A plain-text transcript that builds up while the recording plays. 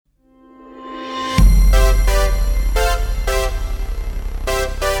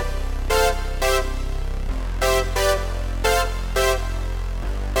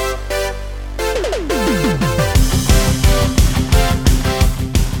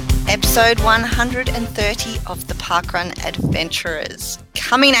episode 130 of the Parkrun Adventurers,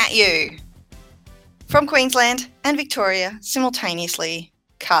 coming at you from Queensland and Victoria, simultaneously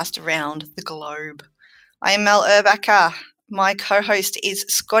cast around the globe. I am Mel Urbacher. My co-host is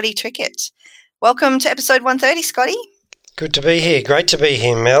Scotty Trickett. Welcome to episode 130, Scotty. Good to be here. Great to be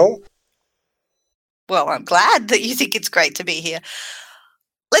here, Mel. Well, I'm glad that you think it's great to be here.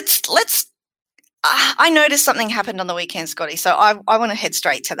 I noticed something happened on the weekend, Scotty, so I want to head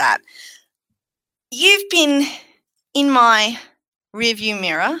straight to that. You've been in my rearview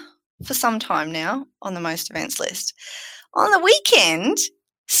mirror for some time now on the most events list. On the weekend,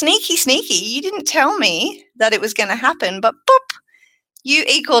 sneaky, you didn't tell me that it was going to happen, but boop, you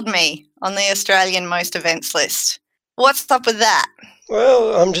equaled me on the Australian most events list. What's up with that?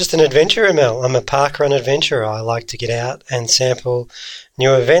 Well, I'm just an adventurer, Mel. I'm a parkrun adventurer. I like to get out and sample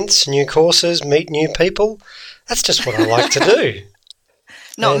new events, new courses, meet new people. That's just what I like to do.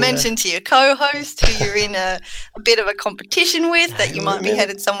 Not mention to your co-host who you're in a bit of a competition with, that you might be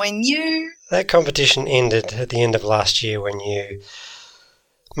headed somewhere new. That competition ended at the end of last year when you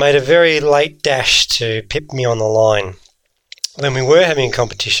made a very late dash to pip me on the line when we were having a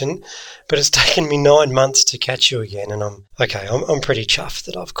competition, but it's taken me 9 months to catch you again, and I'm pretty chuffed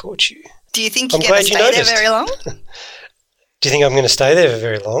that I've caught you. Do you think you're going to stay there very long? Do you think I'm going to stay there for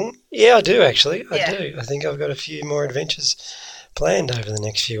very long? Yeah, I do, actually. I do. I think I've got a few more adventures planned over the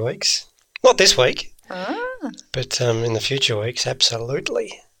next few weeks. Not this week, but in the future weeks,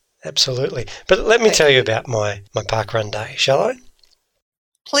 absolutely. Absolutely. But let me tell you about my parkrun day, shall I?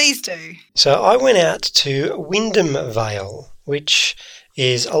 Please do. So I went out to Wyndham Vale, which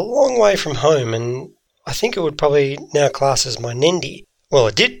is a long way from home, and I think it would probably now class as my Nendi. Well,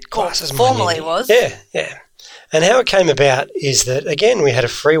 it did class as my Nendi. Formerly was. Yeah. And how it came about is that, again, we had a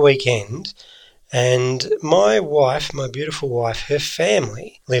free weekend, and my wife, my beautiful wife, her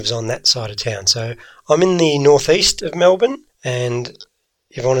family lives on that side of town. So I'm in the northeast of Melbourne, and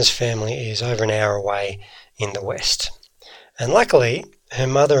Yvonne's family is over an hour away in the west. And luckily, my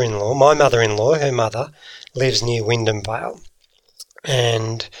mother-in-law, her mother, lives near Wyndham Vale.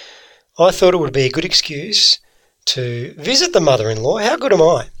 And I thought it would be a good excuse to visit the mother-in-law. How good am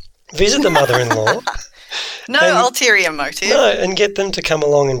I? Visit the mother-in-law. No ulterior motive. No, and get them to come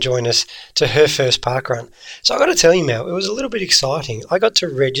along and join us to her first parkrun. So I got to tell you, Mel, it was a little bit exciting. I got to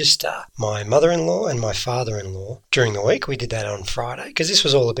register my mother-in-law and my father-in-law during the week. We did that on Friday because this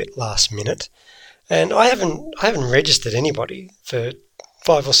was all a bit last minute. And I haven't registered anybody for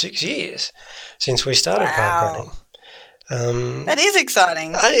 5 or 6 years since we started parkrunning. That is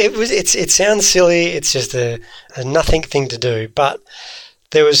exciting. It sounds silly. It's just a nothing thing to do, but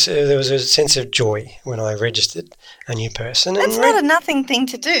there was a sense of joy when I registered a new person. That's not a nothing thing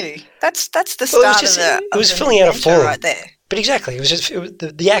to do. That's the start of the. It was filling out a form right there. But exactly,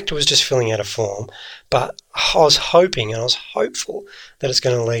 the act was just filling out a form. But I was hoping and I was hopeful that it's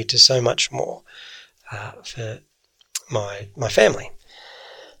going to lead to so much more for my family.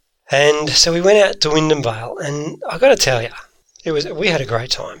 And so we went out to Wyndham Vale, and I got to tell you, we had a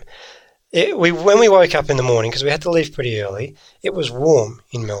great time. When we woke up in the morning, because we had to leave pretty early, it was warm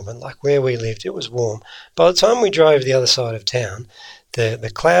in Melbourne. Like where we lived, it was warm. By the time we drove the other side of town,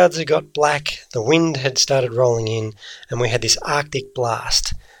 the clouds had got black, the wind had started rolling in, and we had this Arctic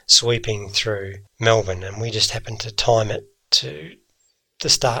blast sweeping through Melbourne, and we just happened to time it to the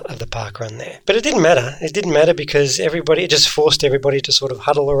start of the parkrun there. But it didn't matter. It didn't matter because it just forced everybody to sort of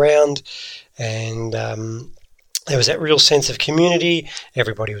huddle around, and there was that real sense of community.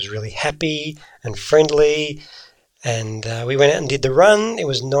 Everybody was really happy and friendly, and we went out and did the run. It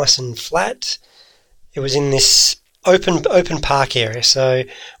was nice and flat. It was in this open park area. So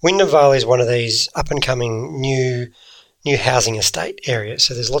Wyndham Vale is one of these up-and-coming new housing estate areas.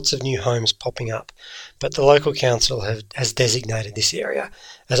 So there's lots of new homes popping up. But the local council has designated this area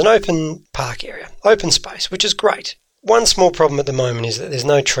as an open park area, open space, which is great. One small problem at the moment is that there's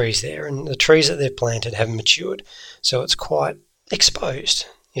no trees there, and the trees that they've planted haven't matured. So it's quite exposed,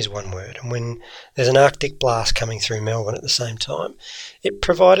 is one word. And when there's an Arctic blast coming through Melbourne at the same time, it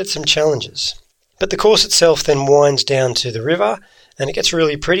provided some challenges. But the course itself then winds down to the river, and it gets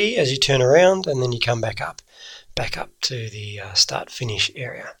really pretty as you turn around, and then you come back up to the start-finish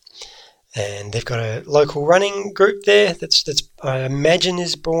area. And they've got a local running group there that's I imagine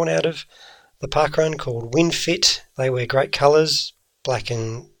is born out of the parkrun called WinFit. They wear great colours, black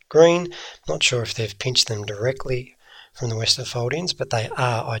and green. Not sure if they've pinched them directly from the Westerfoldians, but they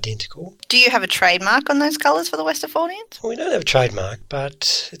are identical. Do you have a trademark on those colours for the Westerfoldians? Well, we don't have a trademark,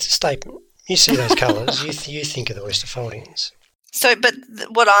 but it's a statement. You see those colours, you think of the Westerfoldians. So, but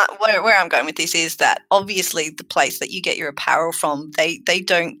where I'm going with this is that obviously the place that you get your apparel from, they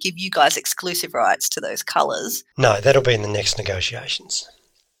don't give you guys exclusive rights to those colours. No, that'll be in the next negotiations.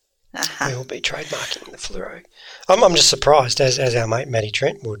 Uh-huh. We will be trademarking the fluoro. I'm just surprised, as our mate Matty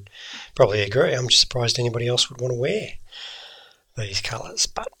Trent would probably agree, I'm just surprised anybody else would want to wear these colours,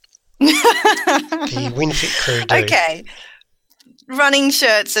 but the WinFit crew do. Okay. Running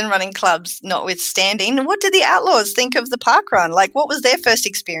shirts and running clubs notwithstanding, what did the Outlaws think of the parkrun? Like, what was their first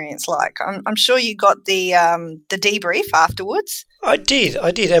experience like? I'm sure you got the debrief afterwards. I did.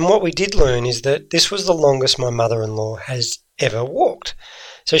 And what we did learn is that this was the longest my mother-in-law has ever walked.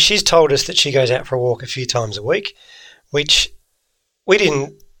 So she's told us that she goes out for a walk a few times a week, which we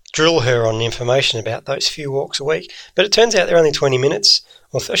didn't drill her on information about those few walks a week. But it turns out they're only 20 minutes,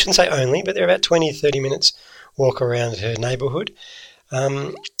 or I shouldn't say only, but they're about 20 to 30 minutes walk around her neighbourhood.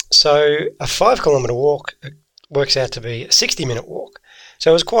 So a 5 kilometre walk works out to be a 60-minute walk.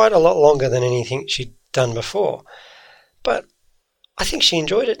 So it was quite a lot longer than anything she'd done before. But I think she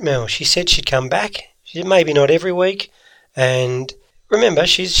enjoyed it, Mel. She said she'd come back. She said maybe not every week. And remember,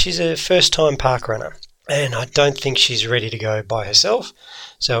 she's a first-time park runner. And I don't think she's ready to go by herself.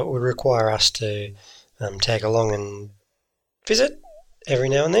 So it would require us to tag along and visit every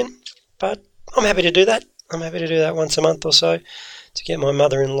now and then. But I'm happy to do that. I'm happy to do that once a month or so to get my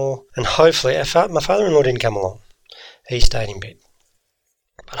mother-in-law. And hopefully, my father-in-law didn't come along. He stayed in bed.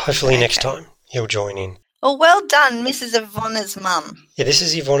 But hopefully next time he'll join in. Well done, Mrs. Ivana's mum. Yeah, this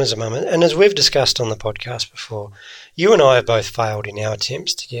is Ivana's mum. And as we've discussed on the podcast before, you and I have both failed in our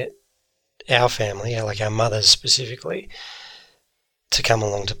attempts to get our family, like our mothers specifically, to come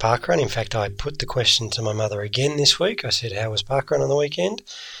along to parkrun. In fact, I put the question to my mother again this week. I said, how was parkrun on the weekend?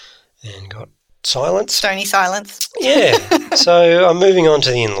 And got silence. Stony silence. Yeah. So I'm moving on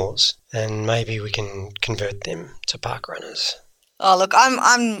to the in-laws, and maybe we can convert them to park runners. Oh, look,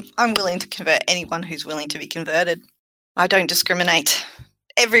 I'm willing to convert anyone who's willing to be converted. I don't discriminate.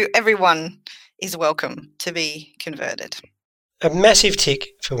 Everyone is welcome to be converted. A massive tick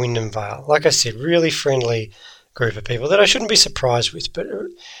for Wyndham Vale. Like I said, really friendly group of people that I shouldn't be surprised with, but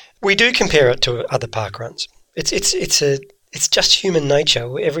we do compare it to other park runs. It's just human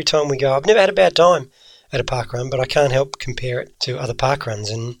nature. Every time we go, I've never had a bad time at a park run, but I can't help compare it to other park runs.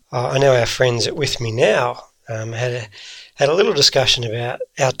 And I know our friends with me now had a little discussion about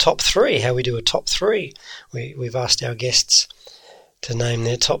our top three, how we do a top three. We've asked our guests to name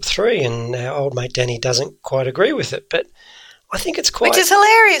their top three, and our old mate Danny doesn't quite agree with it, but I think it's quite... Which is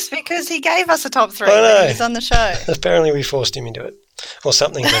hilarious because he gave us a top three when he was on the show. Apparently we forced him into it, or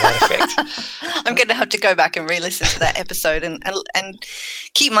something to that effect. I'm going to have to go back and re-listen to that episode and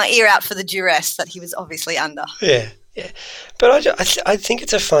keep my ear out for the duress that he was obviously under. Yeah. But I think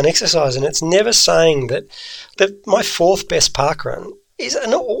it's a fun exercise, and it's never saying that my fourth best park run is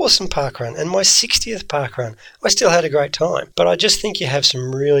an awesome park run, and my 60th park run, I still had a great time. But I just think you have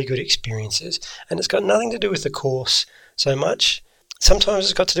some really good experiences, and it's got nothing to do with the course so much. Sometimes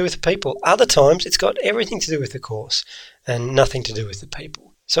it's got to do with the people. Other times it's got everything to do with the course and nothing to do with the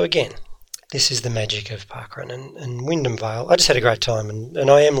people. So again, this is the magic of parkrun and Wyndham Vale. I just had a great time,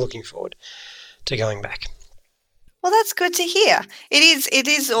 and I am looking forward to going back. Well, that's good to hear. It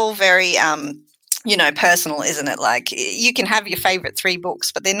is all very personal, isn't it? Like, you can have your favourite 3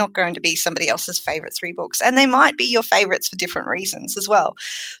 books, but they're not going to be somebody else's favourite 3 books. And they might be your favourites for different reasons as well.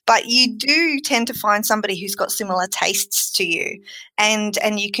 But you do tend to find somebody who's got similar tastes to you. And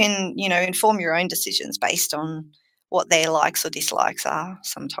you can, inform your own decisions based on what their likes or dislikes are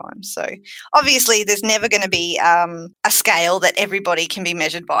sometimes. So obviously there's never going to be a scale that everybody can be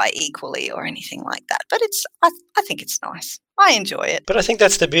measured by equally or anything like that. But I think it's nice. I enjoy it. But I think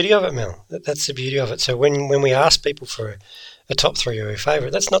that's the beauty of it, Mel. That's the beauty of it. So when we ask people for a top 3 or a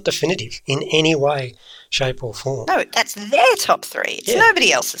favourite, that's not definitive in any way, shape or form. No, that's their top 3. It's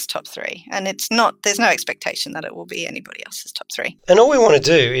nobody else's top 3. And there's no expectation that it will be anybody else's top 3. And all we want to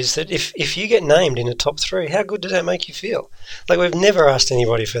do is that if you get named in a top 3, how good does that make you feel? Like, we've never asked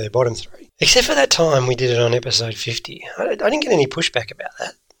anybody for their bottom 3. Except for that time we did it on episode 50. I didn't get any pushback about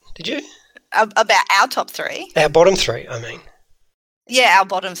that. Did you? About our top 3? Our bottom 3, I mean. Yeah, our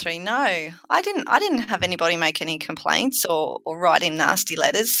bottom 3, no. I didn't have anybody make any complaints or write in nasty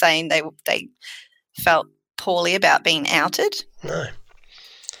letters saying they felt poorly about being outed. No.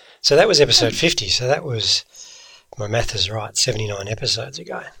 So that was episode 50. So that was, my math is right, 79 episodes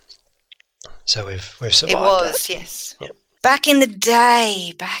ago. So we've survived It was, that. yes. Yep. Back in the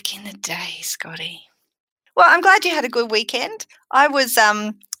day, Scotty. Well, I'm glad you had a good weekend. I was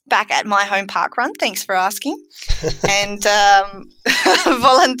back at my home park run, thanks for asking, and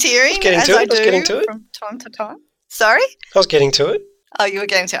volunteering as I do from time to time. Sorry? I was getting to it. Oh, you were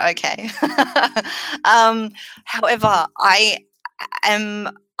getting to okay. However, I am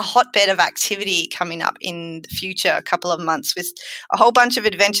a hotbed of activity coming up in the future, a couple of months, with a whole bunch of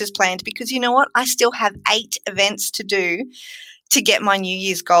adventures planned, because you know what? I still have 8 events to do to get my New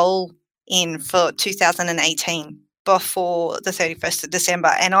Year's goal in for 2018 before the 31st of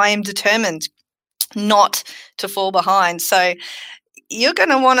December, and I am determined not to fall behind. So you're going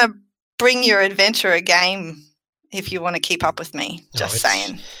to want to bring your adventurer game if you want to keep up with me, just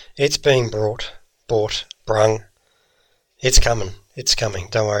saying. It's being brung. It's coming. It's coming.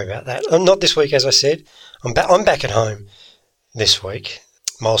 Don't worry about that. Not this week, as I said. I'm back at home this week.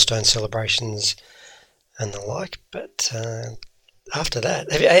 Milestone celebrations and the like. But after that,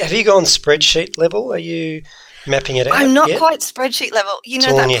 have you gone spreadsheet level? Are you mapping it out? I'm not yet? quite spreadsheet level. You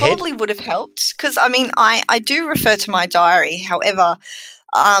know, that probably would have helped, because, I mean, I do refer to my diary. However,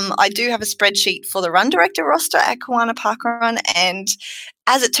 I do have a spreadsheet for the run director roster at Kawana Parkrun, and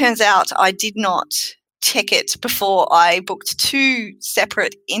as it turns out, I did not check it before I booked 2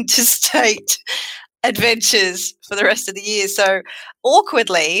 separate interstate adventures for the rest of the year. So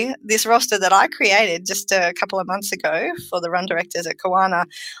awkwardly, this roster that I created just a couple of months ago for the run directors at Kawana,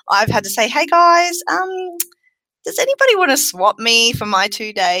 I've had to say, hey guys, does anybody want to swap me for my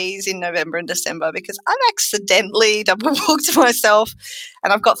 2 days in November and December? Because I've accidentally double booked myself,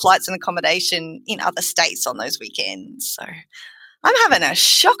 and I've got flights and accommodation in other states on those weekends. So I'm having a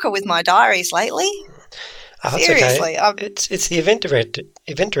shocker with my diaries lately. Oh, seriously. Okay. It's the event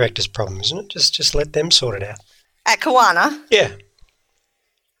director's problem, isn't it? Just let them sort it out. At Kawana? Yeah.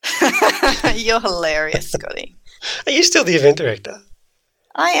 You're hilarious, Scotty. Are you still the event director?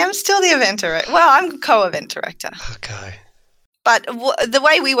 I am still the event director. Well, I'm co-event director. Okay. But the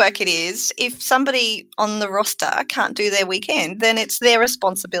way we work it is, if somebody on the roster can't do their weekend, then it's their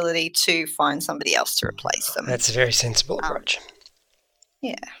responsibility to find somebody else to replace them. That's a very sensible approach.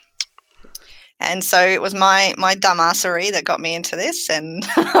 Yeah. And so it was my dumbassery that got me into this, and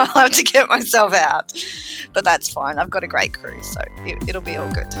I'll have to get myself out. But that's fine. I've got a great crew, so it'll be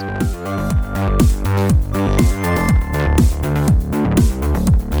all good.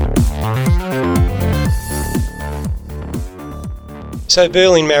 So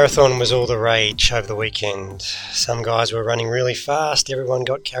Berlin Marathon was all the rage over the weekend. Some guys were running really fast. Everyone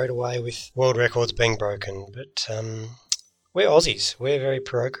got carried away with world records being broken. But we're Aussies. We're very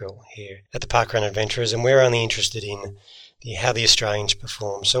parochial here at the Parkrun Adventurers, and we're only interested in how the Australians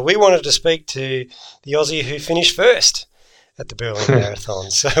perform. So we wanted to speak to the Aussie who finished first at the Berlin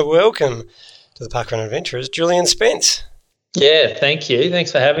Marathon. So welcome to the Parkrun Adventurers, Julian Spence. Yeah, thank you.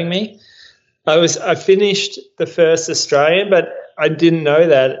 Thanks for having me. I finished the first Australian, but I didn't know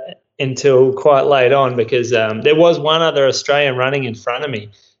that until quite late on, because there was one other Australian running in front of me,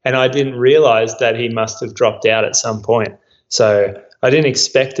 and I didn't realise that he must have dropped out at some point. So I didn't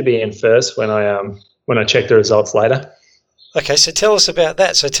expect to be in first when I checked the results later. Okay, so tell us about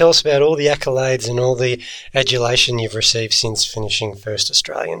that. So tell us about all the accolades and all the adulation you've received since finishing first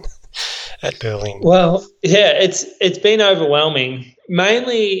Australian at Berlin. Well, yeah, it's been overwhelming,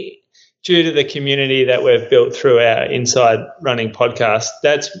 mainly due to the community that we've built through our Inside Running podcast.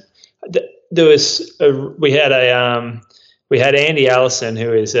 We had Andy Allison,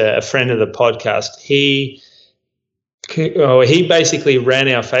 who is a friend of the podcast. He basically ran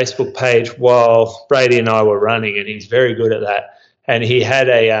our Facebook page while Brady and I were running, and he's very good at that. And he had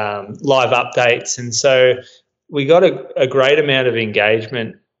live updates, and so we got a great amount of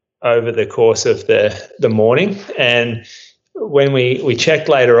engagement over the course of the morning. And when we checked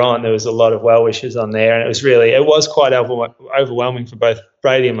later on, there was a lot of well wishes on there, and it was quite overwhelming for both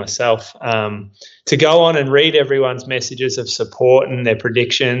Brady and myself to go on and read everyone's messages of support and their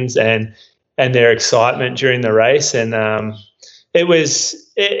predictions and their excitement during the race. And it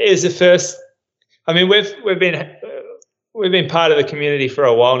is the first. I mean, we've been part of the community for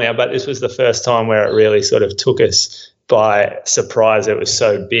a while now, but this was the first time where it really sort of took us by surprise. It was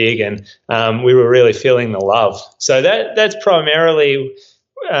so big, and we were really feeling the love. So that's primarily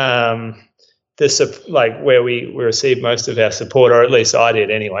where we received most of our support, or at least I did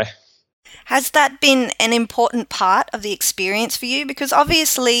anyway. Has that been an important part of the experience for you? Because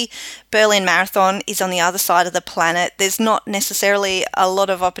obviously Berlin Marathon is on the other side of the planet. There's not necessarily a lot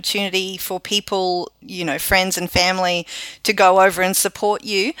of opportunity for people, friends and family, to go over and support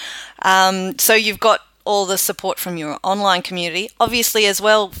you. So you've got all the support from your online community. Obviously as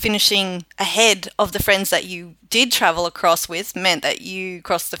well, finishing ahead of the friends that you did travel across with meant that you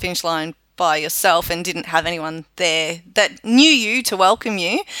crossed the finish line by yourself and didn't have anyone there that knew you to welcome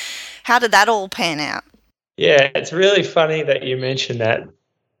you. How did that all pan out? Yeah, it's really funny that you mentioned that,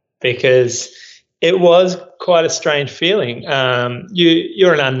 because It was quite a strange feeling.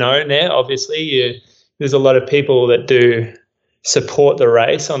 You're an unknown now, obviously. There's a lot of people that do support the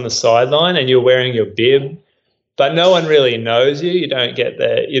race on the sideline, and you're wearing your bib, but no one really knows you. You don't get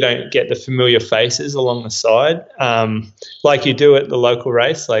the familiar faces along the side, like you do at the local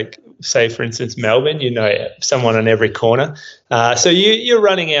race. Like, say, for instance, Melbourne, you know someone on every corner. So you're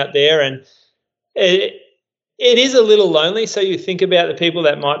running out there, and it is a little lonely. So you think about the people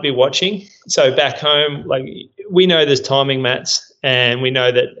that might be watching. So back home, like, we know there's timing mats, and we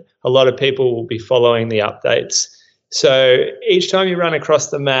know that a lot of people will be following the updates. So each time you run across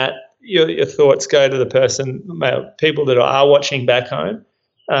the mat, your thoughts go to the people that are watching back home,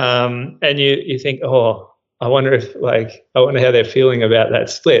 and you think, oh, I wonder how they're feeling about that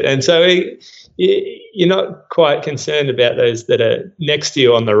split. And so you're not quite concerned about those that are next to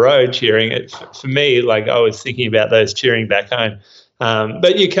you on the road cheering. It for me, like, I was thinking about those cheering back home.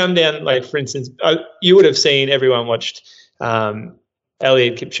 But you come down, like, for instance, you would have seen, everyone watched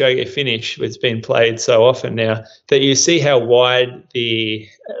Eliud Kipchoge finish. It's been played so often now that you see how wide the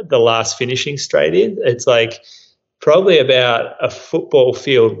last finishing straight is. It's like probably about a football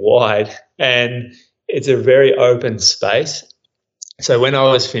field wide, and it's a very open space. So when I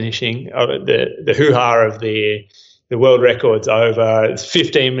was finishing, the hoo-ha of the world record's over. It's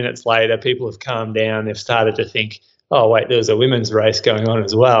 15 minutes later, people have calmed down. They've started to think, oh, wait, there was a women's race going on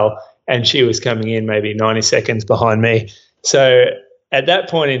as well, and she was coming in maybe 90 seconds behind me. So at that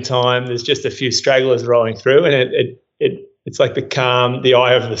point in time, there's just a few stragglers rolling through, and it's like the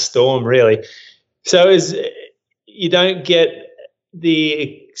eye of the storm, really. So you don't get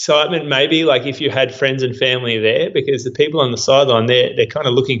the excitement maybe like if you had friends and family there, because the people on the sideline, they're kind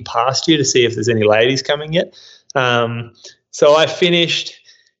of looking past you to see if there's any ladies coming yet. So I finished.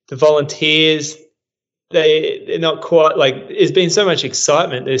 The volunteers, they're not quite, like, there's been so much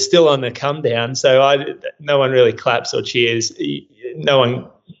excitement. They're still on the come down, so no one really claps or cheers. No one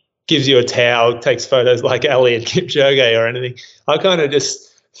gives you a towel, takes photos like Eliud Kipchoge or anything. I kind of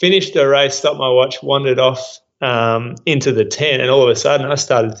just finished the race, stopped my watch, wandered off into the tent, and all of a sudden I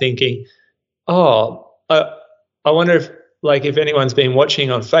started thinking, I wonder if anyone's been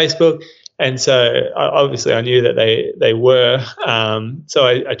watching on Facebook. And so obviously I knew that they were. So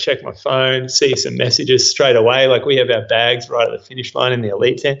I checked my phone, see some messages straight away. Like, we have our bags right at the finish line in the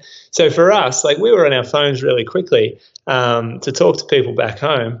elite tent. So for us, like, we were on our phones really quickly to talk to people back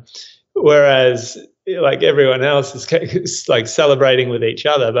home, whereas like everyone else is like celebrating with each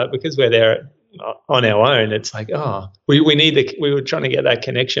other. But because we're there on our own, it's like, we were trying to get that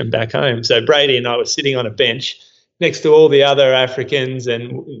connection back home. So Brady and I were sitting on a bench next to all the other Africans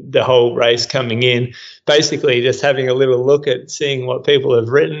and the whole race coming in, basically just having a little look at seeing what people have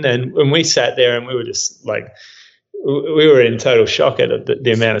written. And when we sat there, and we were just like, we were in total shock at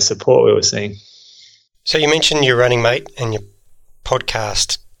the amount of support we were seeing. So you mentioned your running mate and your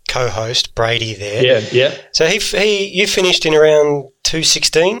podcast co-host, Brady, there. Yeah. So you finished in around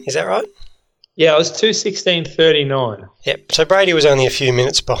 2:16, is that right? Yeah, I was 2:16:39. Yep. So Brady was only a few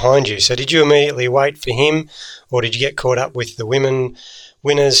minutes behind you. So did you immediately wait for him, or did you get caught up with the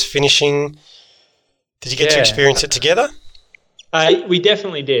winners finishing? Did you get to experience it together? We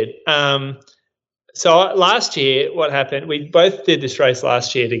definitely did. So last year, what happened, we both did this race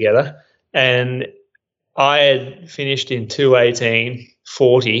last year together, and I had finished in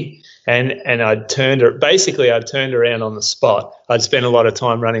 2:18:40. And I'd turned around on the spot. I'd spent a lot of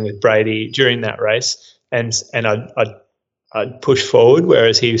time running with Brady during that race, and I'd push forward,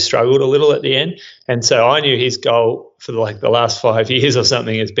 whereas he struggled a little at the end. And so I knew his goal for the last 5 years or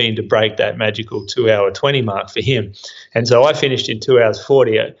something has been to break that magical 2:20 mark for him. And so I finished in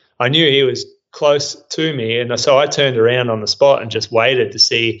 2:40. I knew he was close to me, and so I turned around on the spot and just waited to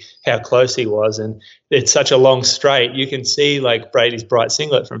see how close he was. And it's such a long straight, you can see like Brady's bright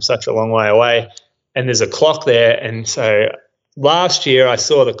singlet from such a long way away, and there's a clock there. And so last year I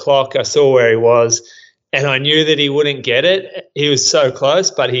saw the clock, I saw where he was, and I knew that he wouldn't get it. He was so close,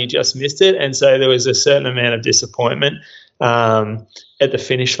 but he just missed it. And so there was a certain amount of disappointment at the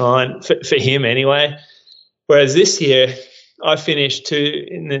finish line for him anyway. Whereas this year, I finished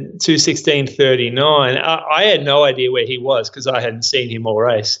in the 2:16:39. I had no idea where he was because I hadn't seen him all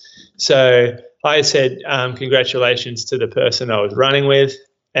race. So I said congratulations to the person I was running with,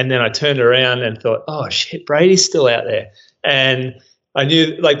 and then I turned around and thought, oh, shit, Brady's still out there. And I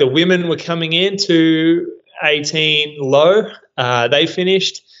knew like the women were coming in to 18 low. They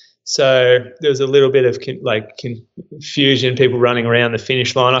finished. So there was a little bit of confusion, people running around the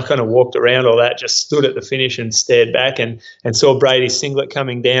finish line. I kind of walked around all that, just stood at the finish and stared back and saw Brady's singlet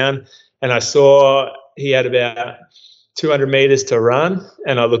coming down. And I saw he had about 200 meters to run,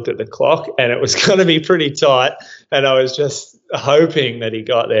 and I looked at the clock, and it was going to be pretty tight, and I was just hoping that he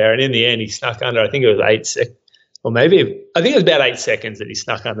got there. And in the end, he snuck under. I think it was 8 seconds, or maybe I think it was about 8 seconds that he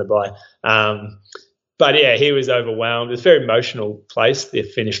snuck under by. But yeah, he was overwhelmed. It's a very emotional place, the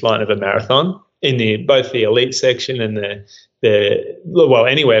finish line of a marathon, in both the elite section and the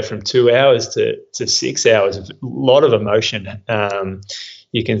anywhere from 2 hours to 6 hours. A lot of emotion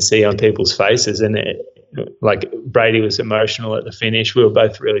you can see on people's faces, and like Brady was emotional at the finish. We were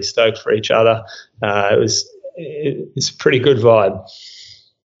both really stoked for each other. It's a pretty good vibe.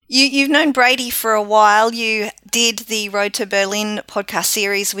 You've known Brady for a while. You did the Road to Berlin podcast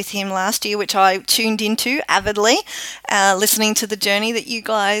series with him last year, which I tuned into avidly, listening to the journey that you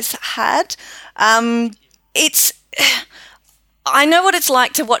guys had. I know what it's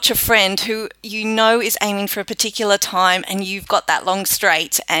like to watch a friend who you know is aiming for a particular time, and you've got that long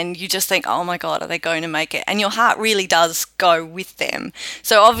straight, and you just think, oh my God, are they going to make it? And your heart really does go with them.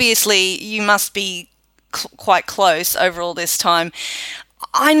 So obviously you must be quite close over all this time.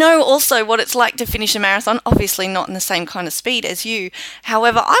 I know also what it's like to finish a marathon, obviously not in the same kind of speed as you.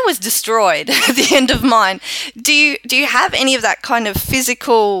 However, I was destroyed at the end of mine. Do you have any of that kind of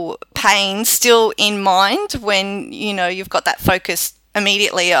physical pain still in mind when, you know, you've got that focus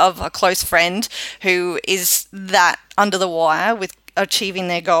immediately of a close friend who is that under the wire with achieving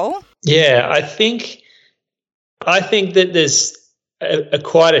their goal? Yeah, I think that there's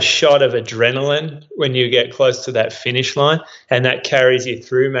quite a shot of adrenaline when you get close to that finish line, and that carries you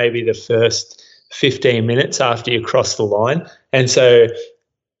through maybe the first 15 minutes after you cross the line. And so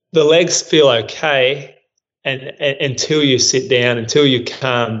the legs feel okay and until you sit down, until you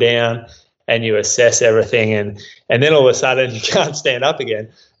calm down and you assess everything, and then all of a sudden you can't stand up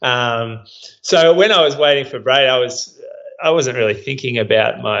again. So when I was waiting for Brady, I wasn't really thinking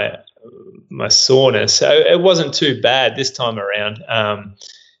about my soreness. So it wasn't too bad this time around.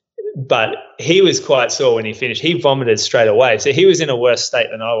 But he was quite sore when he finished. He vomited straight away. So he was in a worse state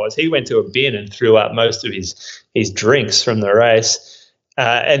than I was. He went to a bin and threw up most of his drinks from the race.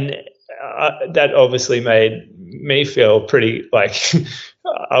 And that obviously made me feel pretty like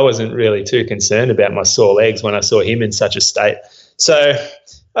I wasn't really too concerned about my sore legs when I saw him in such a state. So,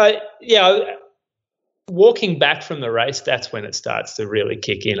 walking back from the race, that's when it starts to really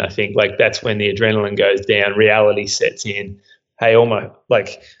kick in, I think. Like, that's when the adrenaline goes down, reality sets in. Hey,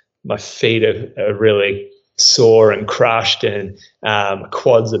 my feet are really sore and crushed, and my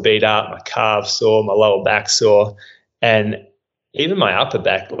quads are beat up, my calves sore, my lower back sore, and even my upper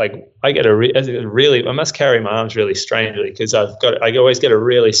back. Like, I get I must carry my arms really strangely because I always get a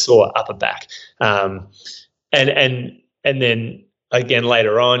really sore upper back, and then again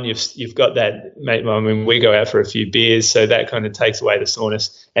later on you've got that. I mean, we go out for a few beers, so that kind of takes away the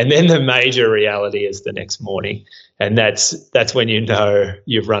soreness, and then the major reality is the next morning. And that's when you know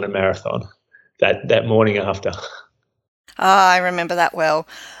you've run a marathon, that morning after. I remember that well.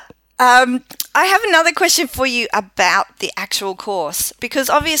 I have another question for you about the actual course,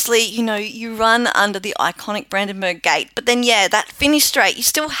 because obviously, you know, you run under the iconic Brandenburg Gate, but then, that finish straight, you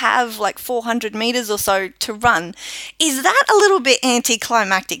still have like 400 meters or so to run. Is that a little bit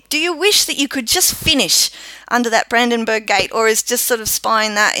anticlimactic? Do you wish that you could just finish under that Brandenburg Gate, or is just sort of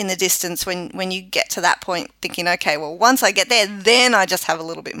spying that in the distance when you get to that point, thinking, okay, well, once I get there, then I just have a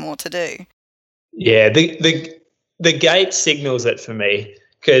little bit more to do? Yeah, the gate signals it for me,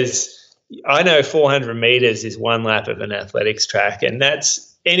 because I know 400 meters is one lap of an athletics track, and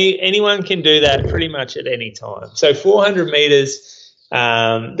that's anyone can do that pretty much at any time. So 400 meters,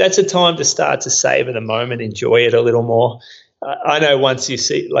 that's a time to start to savor the moment, enjoy it a little more. I know once you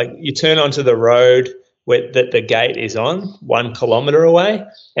see, like, you turn onto the road that the gate is on 1 kilometre away,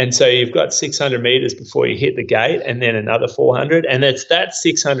 and so you've got 600 metres before you hit the gate, and then another 400, and it's that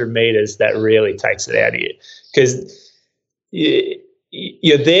 600 metres that really takes it out of you, because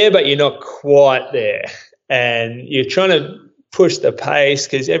you're there but you're not quite there, and you're trying to push the pace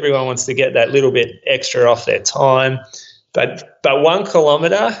because everyone wants to get that little bit extra off their time. But 1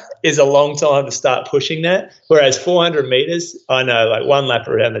 kilometre is a long time to start pushing that, whereas 400 metres, I know, like, one lap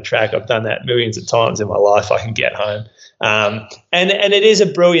around the track, I've done that millions of times in my life, I can get home. And it is a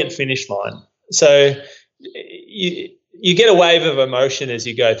brilliant finish line. So you get a wave of emotion as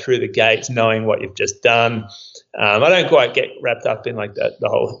you go through the gates, knowing what you've just done. I don't quite get wrapped up in like the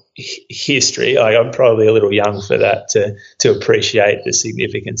whole history. I'm probably a little young for that to appreciate the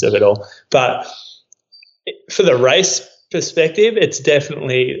significance of it all. But for the race perspective, it's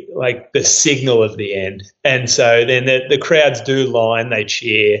definitely like the signal of the end. And so then the crowds do line, they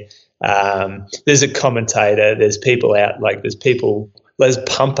cheer. There's a commentator, there's people out, like there's people Let's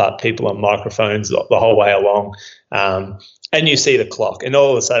pump up people on microphones the whole way along. And you see the clock, and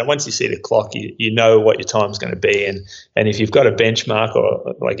all of a sudden, once you see the clock, you know what your time's going to be. And if you've got a benchmark,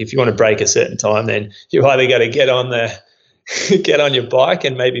 or like if you want to break a certain time, then you either got to get on your bike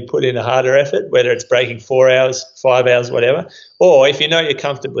and maybe put in a harder effort, whether it's breaking 4 hours, 5 hours, whatever. Or if you know you're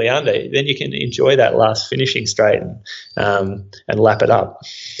comfortably under, then you can enjoy that last finishing straight and lap it up.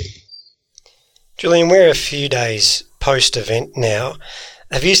 Julian, we're a few days post-event now.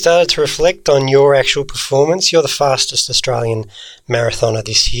 Have you started to reflect on your actual performance? You're the fastest Australian marathoner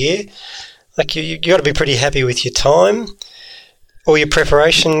this year. Like you got to be pretty happy with your time. All your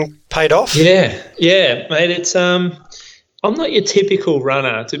preparation paid off? Yeah, mate. It's I'm not your typical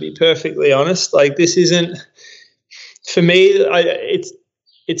runner, to be perfectly honest. Like this isn't for me.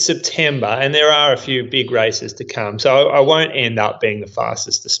 It's September, and there are a few big races to come, so I won't end up being the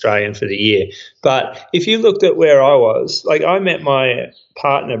fastest Australian for the year. But if you looked at where I was, like I met my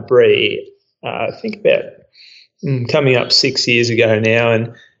partner Bree, I think about coming up 6 years ago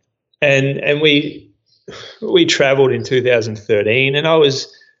now, and we travelled in 2013, and I was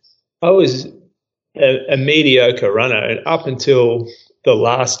a mediocre runner up until the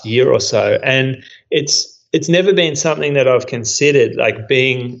last year or so, and it's never been something that I've considered, like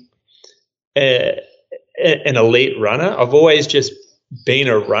being an elite runner. I've always just been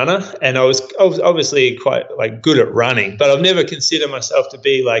a runner, and I was obviously quite like good at running, but I've never considered myself to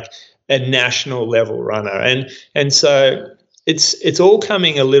be like a national level runner. And so it's all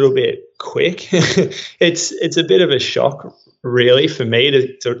coming a little bit quick. It's a bit of a shock really for me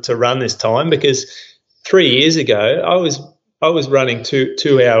to run this time, because 3 years ago I was running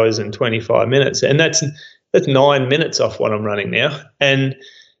 2 hours and 25 minutes, and that's 9 minutes off what I'm running now, and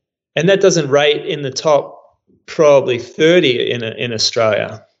that doesn't rate in the top probably 30 in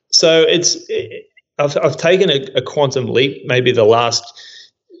Australia. So I've taken a quantum leap maybe the last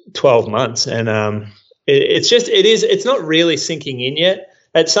 12 months, and it's not really sinking in yet.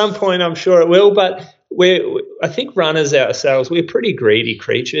 At some point, I'm sure it will, but I think runners ourselves, we're pretty greedy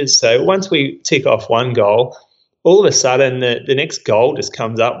creatures. So once we tick off one goal, all of a sudden the next goal just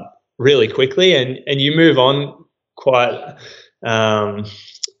comes up really quickly, and you move on quite not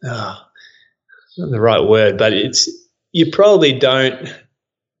the right word, but you probably don't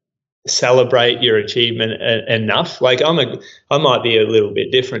celebrate your achievement enough. Like I might be a little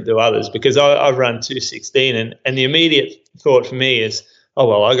bit different to others, because I've run 2:16, and the immediate thought for me is, oh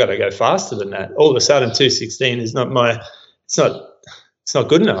well, I got to go faster than that. All of a sudden 2:16 is it's not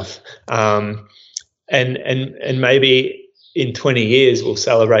good enough. And maybe in 20 years we'll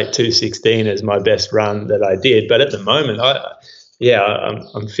celebrate 2:16 as my best run that I did. But at the moment,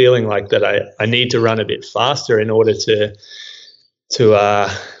 I'm feeling like that I need to run a bit faster in order to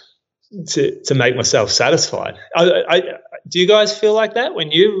make myself satisfied. Do you guys feel like that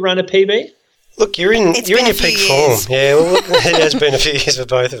when you run a PB? Look, you're in your peak form. Yeah, well, it has been a few years for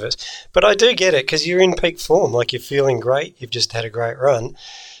both of us. But I do get it, because you're in peak form. Like you're feeling great. You've just had a great run.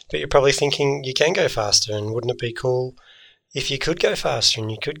 But you're probably thinking you can go faster, and wouldn't it be cool if you could go faster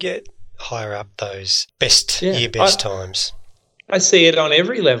and you could get higher up those best times? I see it on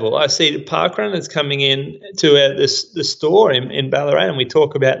every level. I see the parkrunners coming in to the store in Ballarat, and we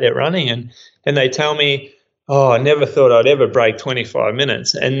talk about their running, and they tell me, oh, I never thought I'd ever break 25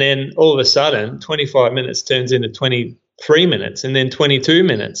 minutes. And then all of a sudden, 25 minutes turns into 23 minutes, and then 22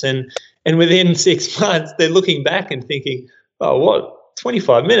 minutes. And within 6 months, they're looking back and thinking, oh, what?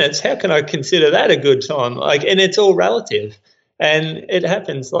 25 minutes, how can I consider that a good time? Like, and it's all relative, and it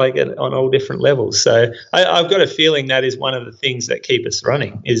happens like on all different levels. So I've got a feeling that is one of the things that keep us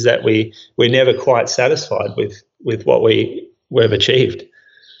running, is that we're never quite satisfied with what we've achieved.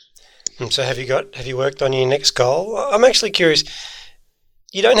 So have you worked on your next goal? I'm actually curious.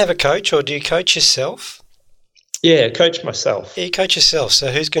 You don't have a coach, or do you coach yourself? Yeah, coach myself. Yeah, you coach yourself.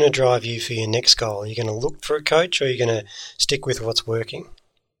 So who's going to drive you for your next goal? Are you going to look for a coach, or are you going to stick with what's working?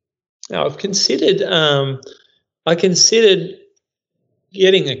 Now, I considered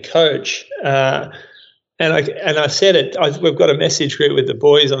getting a coach, and I said it. We've got a message group with the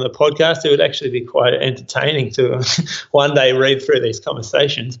boys on the podcast. It would actually be quite entertaining to one day read through these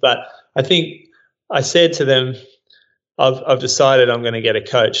conversations. But I think I said to them, I've decided I'm going to get a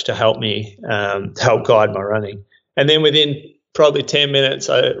coach to help me, to help guide my running. And then within probably 10 minutes,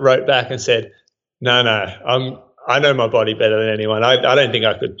 I wrote back and said, no, I know my body better than anyone. I don't think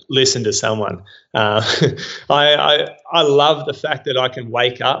I could listen to someone. I love the fact that I can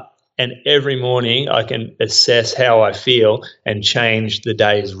wake up and every morning I can assess how I feel and change the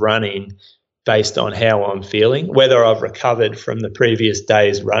day's running based on how I'm feeling, whether I've recovered from the previous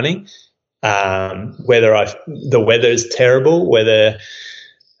day's running. whether the weather's terrible, whether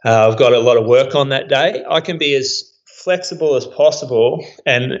I've got a lot of work on that day. I can be as flexible as possible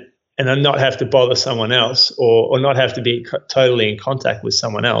and not have to bother someone else or not have to be totally in contact with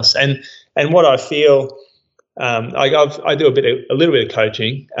someone else. And what I feel, I do a little bit of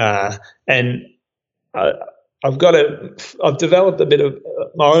coaching, and I've developed a bit of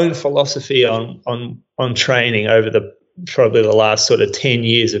my own philosophy on training over probably the last sort of 10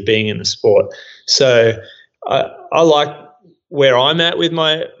 years of being in the sport. So I like where I'm at with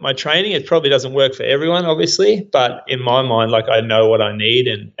my training. It probably doesn't work for everyone, obviously, but in my mind, like, I know what I need,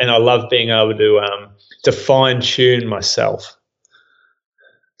 and I love being able to fine tune myself.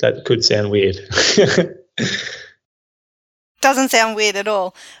 That could sound weird. Doesn't sound weird at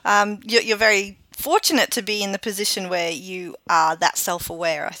all. You're very fortunate to be in the position where you are that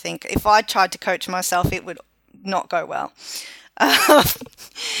self-aware. I think if I tried to coach myself, it would not go well.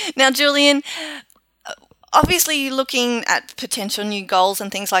 Now, Julian, obviously you're looking at potential new goals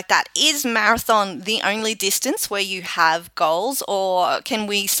and things like that. Is marathon the only distance where you have goals, or can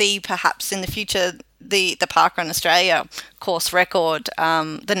we see perhaps in the future the Parkrun Australia course record,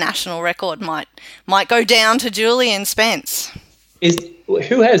 the national record might go down to Julian Spence?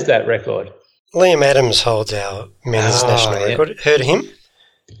 Who has that record? Liam Adams holds our men's national record. Heard of him?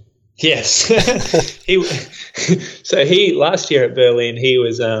 Yes. Last year at Berlin, he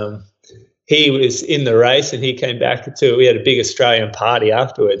was in the race, and he came back we had a big Australian party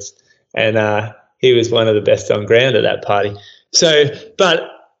afterwards, and he was one of the best on ground at that party. So, but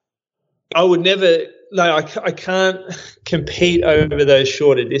I would never, I can't compete over those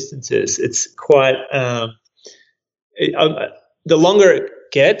shorter distances. It's quite, the longer it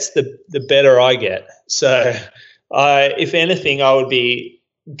gets, the better I get. So if anything, I would be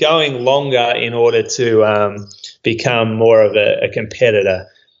going longer in order to become more of a competitor.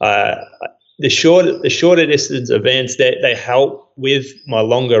 The shorter distance events, they help with my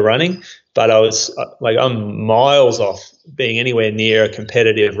longer running, but I'm miles off being anywhere near a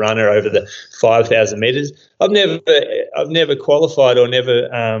competitive runner over the 5,000 meters. I've never qualified or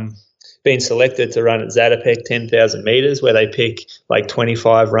never been selected to run at Zatopek 10,000 meters, where they pick like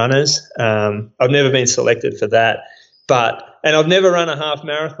 25 runners. I've never been selected for that, and I've never run a half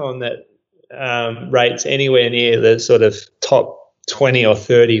marathon that rates anywhere near the sort of top 20 or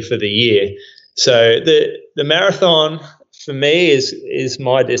 30 for the year. So the marathon for me is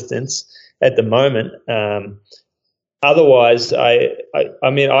my distance at the moment. Otherwise, I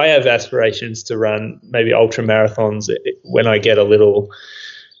mean, I have aspirations to run maybe ultra marathons when I get a little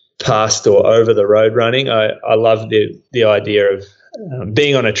past or over the road running. I love the idea of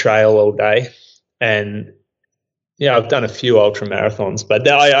being on a trail all day, and I've done a few ultra marathons, but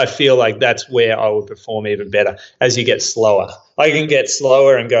I feel like that's where I would perform even better as you get slower. I can get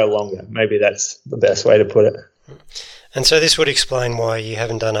slower and go longer. Maybe that's the best way to put it. And so this would explain why you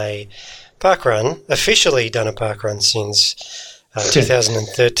haven't done officially done a parkrun since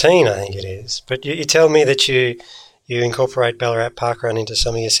 2013, I think it is. But you tell me that you incorporate Ballarat Parkrun into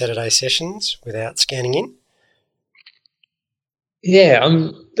some of your Saturday sessions without scanning in? Yeah,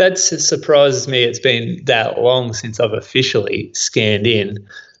 that surprises me. It's been that long since I've officially scanned in.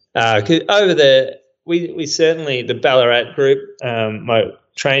 'Cause we certainly, the Ballarat group, my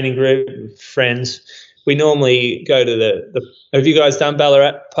training group, friends, we normally go to have you guys done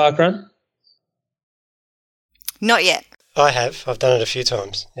Ballarat Parkrun? Not yet. I have. I've done it a few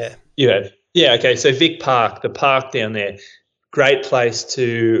times, yeah. You have? Yeah, okay. So Vic Park, the park down there, great place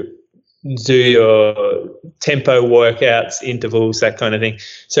to do your tempo workouts, intervals, that kind of thing.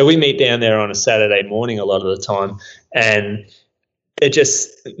 So we meet down there on a Saturday morning a lot of the time, and it just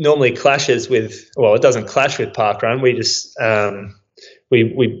normally clashes with, well, it doesn't clash with parkrun. We just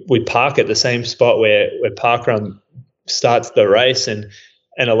we park at the same spot where parkrun starts the race, and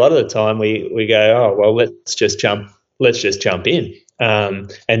a lot of the time we go, oh well, let's just jump in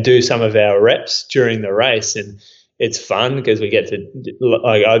and do some of our reps during the race. And it's fun because we get to,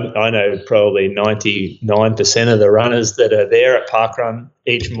 like, I know probably 99% of the runners that are there at parkrun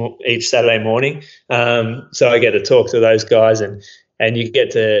each Saturday morning. So I get to talk to those guys, and you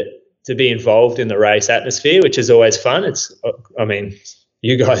get to be involved in the race atmosphere, which is always fun. I mean,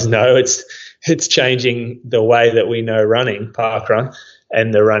 you guys know it's changing the way that we know running, parkrun,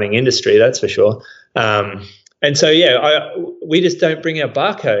 and the running industry, that's for sure. And so, we just don't bring our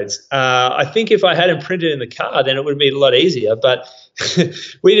barcodes. I think if I had them printed in the car, then it would be a lot easier, but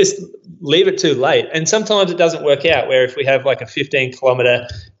we just leave it too late. And sometimes it doesn't work out, where if we have like a 15-kilometre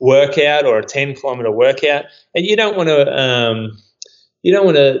workout or a 10-kilometre workout, and you don't want to you don't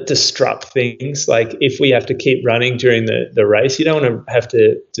want to disrupt things. Like if we have to keep running during the race, you don't want to have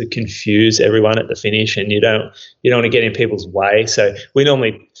to confuse everyone at the finish, and you don't want to get in people's way. So we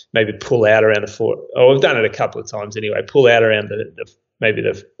normally maybe pull out around we've done it a couple of times anyway, pull out around maybe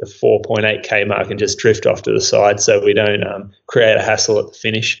the 4.8k mark and just drift off to the side so we don't create a hassle at the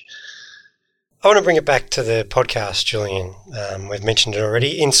finish. I want to bring it back to the podcast, Julian. We've mentioned it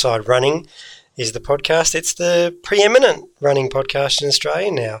already. Inside Running is the podcast. It's the preeminent running podcast in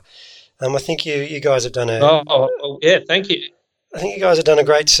Australia now. I think you guys have done thank you. I think you guys have done a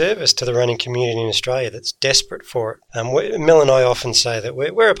great service to the running community in Australia that's desperate for it. Mel and I often say that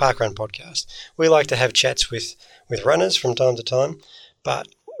we're a parkrun podcast. We like to have chats with runners from time to time, but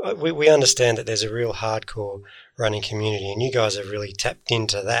we understand that there's a real hardcore running community, and you guys have really tapped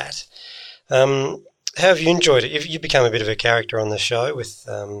into that. How have you enjoyed it? You've become a bit of a character on the show with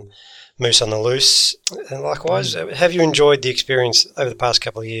Moose on the Loose, and likewise. Have you enjoyed the experience over the past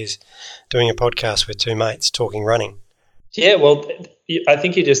couple of years doing a podcast with two mates talking running? Yeah, well, I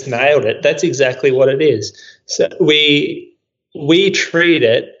think you just nailed it. That's exactly what it is. So we treat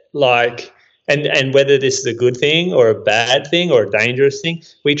it like, and whether this is a good thing or a bad thing or a dangerous thing,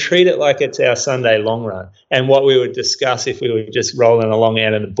 we treat it like it's our Sunday long run and what we would discuss if we were just rolling along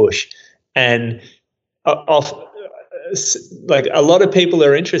out in the bush. And like a lot of people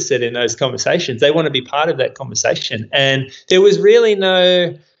are interested in those conversations. They want to be part of that conversation. And there was really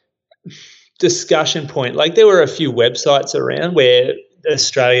no discussion point. Like there were a few websites around where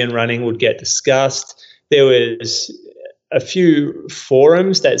Australian running would get discussed. There was a few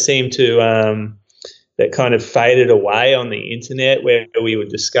forums that seemed to that kind of faded away on the internet where we would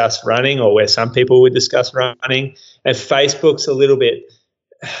discuss running, or where some people would discuss running. And Facebook's a little bit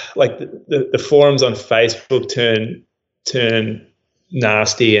like the forums on Facebook turn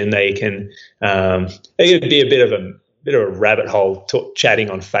nasty, and they can be a bit of a rabbit hole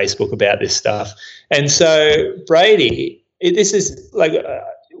chatting on Facebook about this stuff. And so Brady, this is like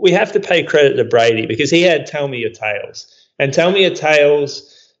we have to pay credit to Brady because he had Tell Me Your Tales. And Tell Me Your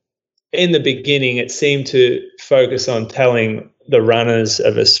Tales, in the beginning, it seemed to focus on telling the runners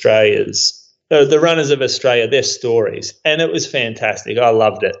of Australia their stories, and it was fantastic. I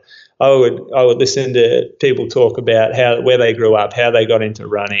loved it. I would listen to people talk about where they grew up, how they got into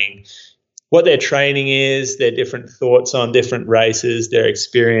running, what their training is, their different thoughts on different races, their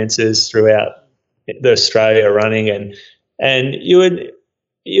experiences throughout the Australia running, and it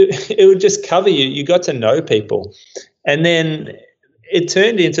would just cover you. You got to know people, and then it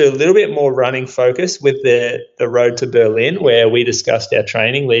turned into a little bit more running focus with the road to Berlin, where we discussed our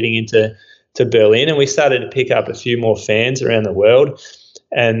training leading into Berlin, and we started to pick up a few more fans around the world.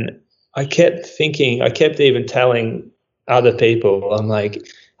 And I kept even telling other people, I'm like,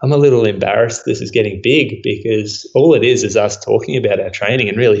 I'm a little embarrassed this is getting big, because all it is us talking about our training,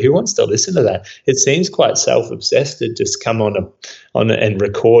 and really, who wants to listen to that? It seems quite self-obsessed to just come on and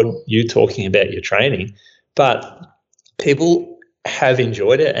record you talking about your training. But people have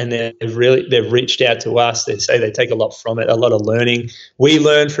enjoyed it, and they've reached out to us. They say they take a lot from it, a lot of learning. We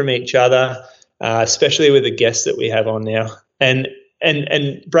learn from each other, especially with the guests that we have on now. And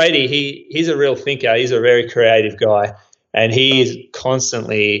Brady, he's a real thinker. He's a very creative guy, and he's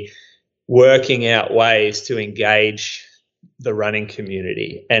constantly working out ways to engage the running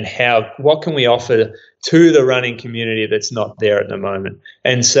community and what can we offer to the running community that's not there at the moment.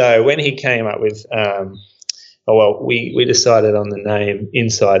 And so when he came up with we decided on the name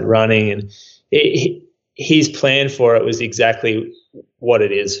Inside Running, and his plan for it was exactly what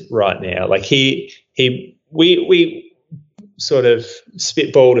it is right now. Like we sort of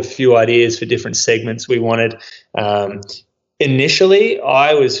spitballed a few ideas for different segments we wanted. Initially,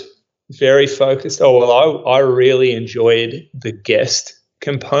 I was very focused. I really enjoyed the guest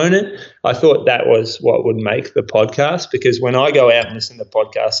component. I thought that was what would make the podcast, because when I go out and listen to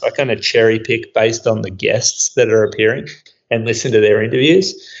podcasts, I kind of cherry pick based on the guests that are appearing and listen to their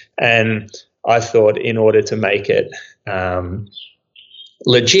interviews. And I thought in order to make it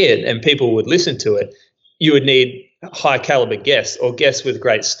legit and people would listen to it, you would need high caliber guests or guests with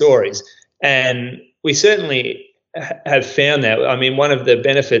great stories. And we certainly have found that. I mean, one of the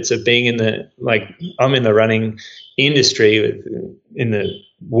benefits of being I'm in the running industry,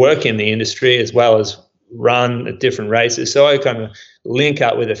 work in the industry as well as run at different races. So I kind of link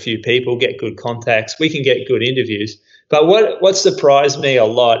up with a few people, get good contacts. We can get good interviews. But what surprised me a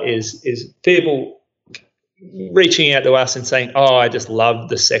lot is people reaching out to us and saying, "Oh, I just love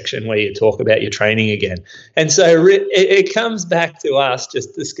the section where you talk about your training again." And so it comes back to us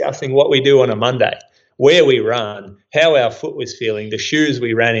just discussing what we do on a Monday, where we run, how our foot was feeling, the shoes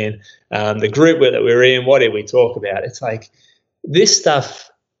we ran in, the group that we were in, what did we talk about? It's like this stuff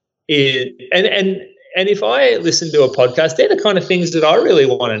is, and if I listen to a podcast, they're the kind of things that I really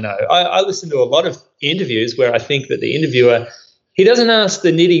want to know. I listen to a lot of interviews where I think that the interviewer, he doesn't ask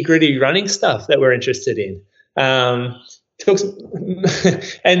the nitty gritty running stuff that we're interested in. Talks,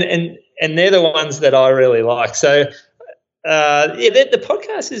 and they're the ones that I really like. So the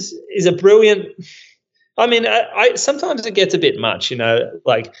podcast is a brilliant. I mean, I sometimes it gets a bit much,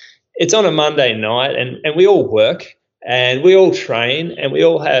 like it's on a Monday night and we all work and we all train and we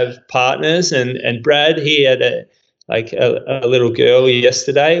all have partners. And Brad, he had a little girl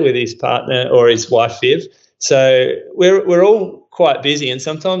yesterday with his partner or his wife Viv. So we're all quite busy, and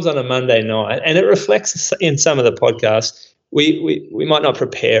sometimes on a Monday night, and it reflects in some of the podcasts. We might not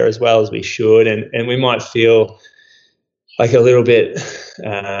prepare as well as we should, and we might feel like a little bit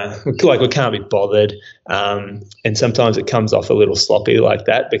like we can't be bothered, and sometimes it comes off a little sloppy like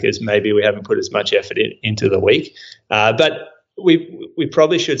that because maybe we haven't put as much effort into the week. But we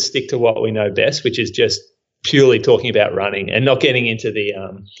probably should stick to what we know best, which is just purely talking about running and not getting into the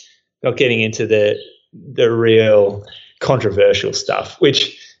real controversial stuff,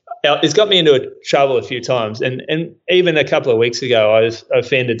 which has got me into trouble a few times. And even a couple of weeks ago, I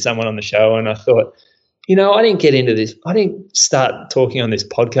offended someone on the show, and I thought, I didn't get into this. I didn't start talking on this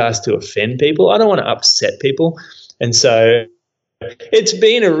podcast to offend people. I don't want to upset people. And so it's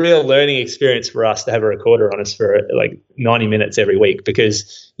been a real learning experience for us to have a recorder on us for like 90 minutes every week,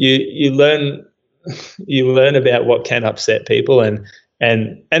 because you learn about what can upset people. And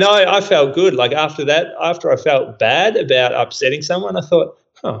I felt good. Like after that, after I felt bad about upsetting someone, I thought,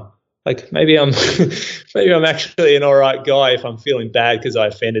 like maybe I'm actually an all right guy if I'm feeling bad because I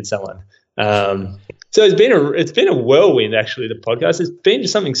offended someone. So it's been a whirlwind, actually, the podcast. It's been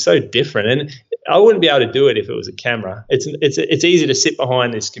just something so different, and I wouldn't be able to do it if it was a camera. It's easy to sit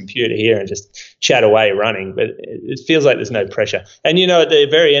behind this computer here and just chat away running, but it feels like there's no pressure. And at the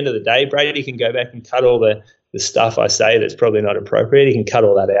very end of the day, Brady can go back and cut all the stuff I say that's probably not appropriate. He can cut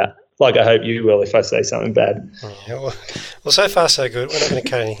all that out. Like I hope you will if I say something bad. Yeah, well, so far so good. We're not going to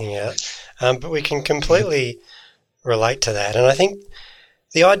cut anything out, but we can completely relate to that. And I think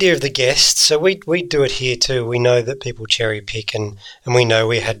the idea of the guests, so we do it here too. We know that people cherry pick, and we know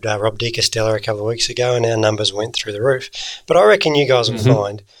we had Rob DiCostello a couple of weeks ago, and our numbers went through the roof. But I reckon you guys will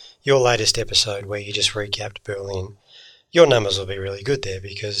find your latest episode where you just recapped Berlin, your numbers will be really good there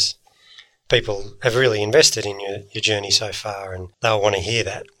because people have really invested in your journey so far, and they'll want to hear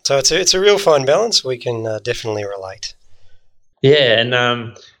that. So it's a real fine balance. We can definitely relate. Yeah, and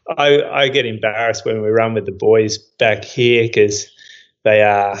I get embarrassed when we run with the boys back here because they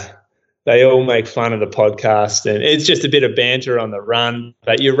all make fun of the podcast, and it's just a bit of banter on the run.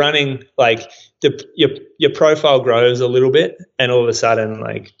 But you're running like your profile grows a little bit, and all of a sudden,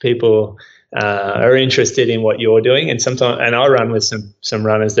 like people are interested in what you're doing. And I run with some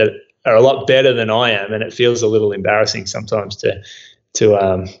runners that are a lot better than I am, and it feels a little embarrassing sometimes to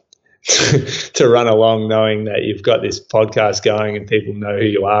run along knowing that you've got this podcast going and people know who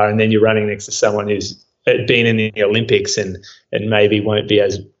you are, and then you're running next to someone who's been in the Olympics and maybe won't be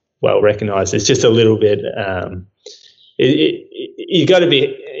as well recognised. It's just a little bit. You got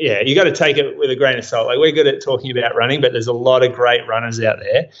to take it with a grain of salt. Like we're good at talking about running, but there's a lot of great runners out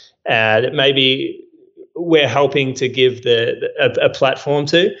there that maybe we're helping to give a platform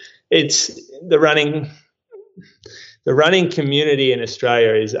to. It's the running community in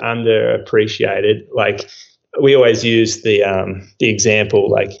Australia is underappreciated. Like we always use the example,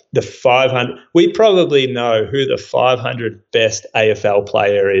 like the 500. We probably know who the 500 best AFL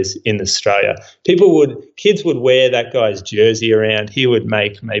player is in Australia. Kids would wear that guy's jersey around. He would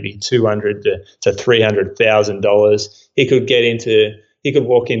make maybe $200,000 to $300,000. He could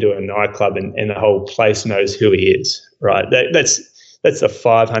walk into a nightclub and the whole place knows who he is. Right? That's the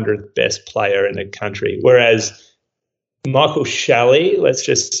 500th best player in the country. Whereas Michael Shelley, let's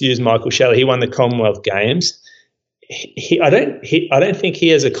just use Michael Shelley. He won the Commonwealth Games. I don't think he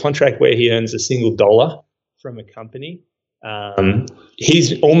has a contract where he earns a single dollar from a company.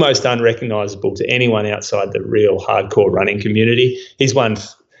 He's almost unrecognisable to anyone outside the real hardcore running community. He's won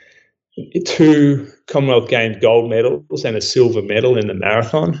 2 Commonwealth Games gold medals and a silver medal in the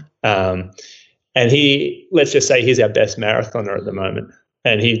marathon. And let's just say he's our best marathoner at the moment.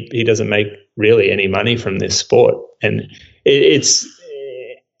 And he doesn't make really any money from this sport. And it's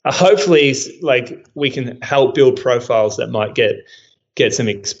hopefully like we can help build profiles that might get some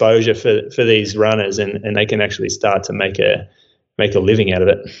exposure for these runners, and they can actually start to make a living out of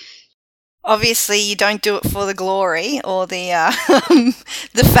it. Obviously, you don't do it for the glory or the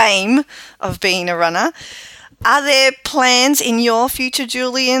the fame of being a runner. Are there plans in your future,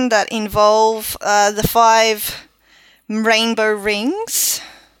 Julian, that involve the 5 rainbow rings?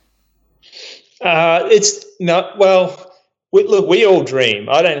 It's not, well, we all dream.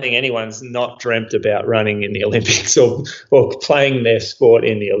 I don't think anyone's not dreamt about running in the Olympics or playing their sport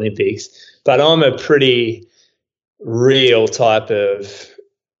in the Olympics. But I'm a pretty real type of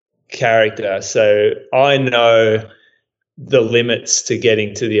character. So I know the limits to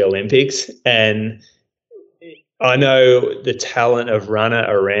getting to the Olympics, and I know the talent of runner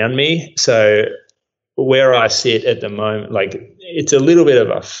around me. So where I sit at the moment, like, it's a little bit of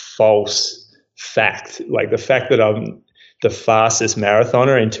a false fact, like the fact that I'm the fastest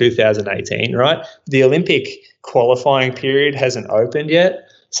marathoner in 2018, right? The Olympic qualifying period hasn't opened yet.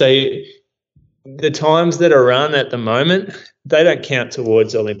 So the times that are run at the moment, they don't count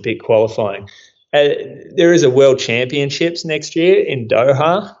towards Olympic qualifying. There is a World Championships next year in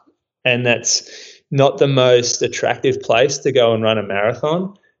Doha, and that's not the most attractive place to go and run a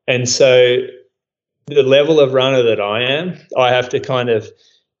marathon. And so the level of runner that I am, I have to kind of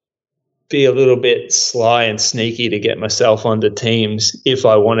be a little bit sly and sneaky to get myself onto teams if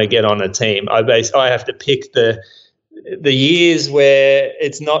I want to get on a team. I have to pick the years where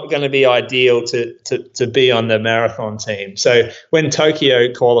it's not going to be ideal to be on the marathon team. So when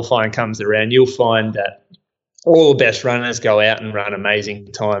Tokyo qualifying comes around, you'll find that all the best runners go out and run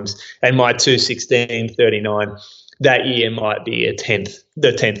amazing times. And my 2:16:39 that year might be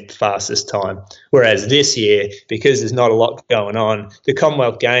the 10th fastest time. Whereas this year, because there's not a lot going on, the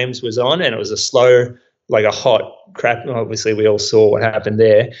Commonwealth Games was on, and it was a slow, like a hot crap. Obviously, we all saw what happened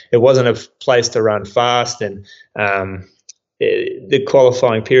there. It wasn't a place to run fast, and the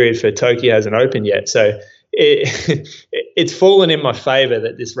qualifying period for Tokyo hasn't opened yet. So it's fallen in my favour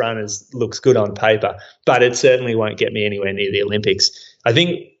that this run looks good on paper, but it certainly won't get me anywhere near the Olympics. I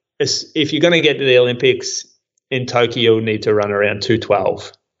think if you're going to get to the Olympics in Tokyo, you'll need to run around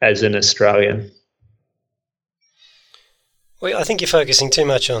 2:12 as an Australian. Well, I think you're focusing too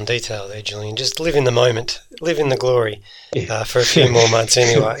much on detail there, Julian. Just live in the moment, live in the glory for a few more months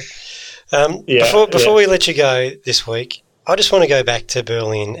anyway. Before we let you go this week, I just want to go back to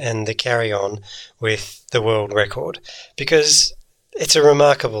Berlin and the carry-on with the world record, because it's a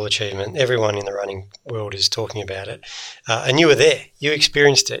remarkable achievement. Everyone in the running world is talking about it. And you were there. You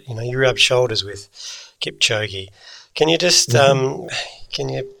experienced it. You know, you rubbed shoulders with Kipchoge. Can you just can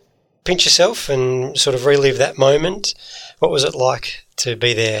you pinch yourself and sort of relive that moment? What was it like to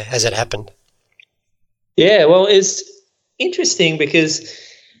be there as it happened? Yeah, well, it's interesting because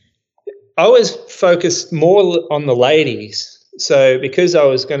I was focused more on the ladies. So because I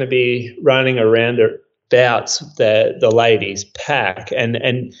was going to be running around about the ladies pack, and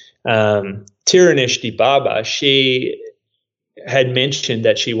Tiranish Dibaba, she had mentioned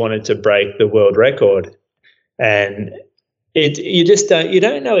that she wanted to break the world record, and you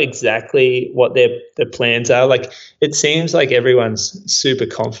don't know exactly what their plans are. Like, it seems like everyone's super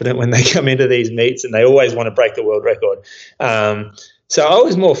confident when they come into these meets, and they always want to break the world record. So I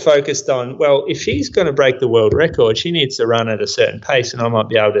was more focused on, well, if she's going to break the world record, she needs to run at a certain pace, and I might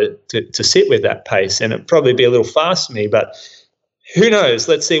be able to sit with that pace, and it'd probably be a little fast for me, but who knows?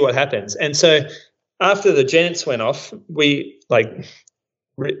 Let's see what happens. And so after the gents went off, we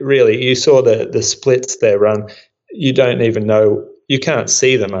really, you saw the splits there run. You don't even know, you can't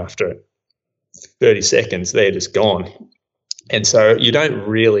see them after 30 seconds. They're just gone. And so you don't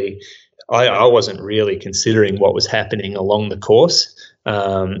really, I wasn't really considering what was happening along the course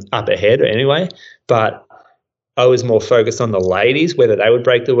up ahead anyway, but I was more focused on the ladies, whether they would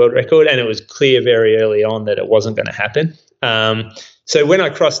break the world record, and it was clear very early on that it wasn't going to happen. So when I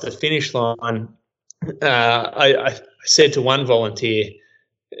crossed the finish line, I said to one volunteer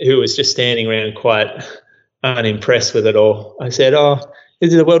who was just standing around quite unimpressed with it all, I said,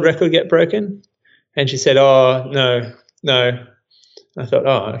 did the world record get broken? And she said, no. I thought,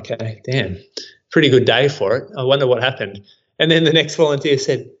 okay, damn, pretty good day for it. I wonder what happened. And then the next volunteer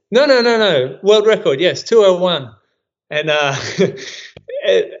said, no, world record, yes, 2:01. And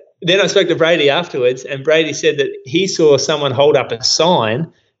then I spoke to Brady afterwards, and Brady said that he saw someone hold up a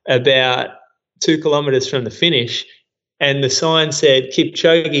sign about 2 kilometres from the finish, and the sign said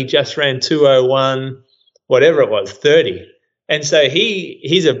Kipchoge just ran 2:01, whatever it was, 30. And so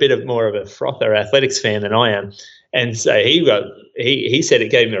he's a bit of more of a frother athletics fan than I am. And so he said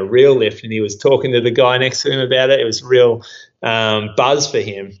it gave him a real lift, and he was talking to the guy next to him about it. It was real buzz for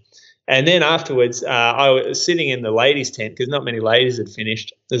him. And then afterwards, I was sitting in the ladies' tent because not many ladies had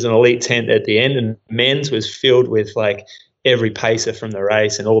finished. There's an elite tent at the end, and men's was filled with like every pacer from the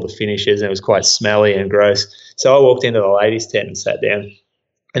race and all the finishers, and it was quite smelly and gross. So I walked into the ladies' tent and sat down,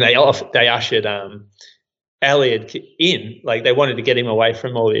 and they ushered Elliot in. Like, they wanted to get him away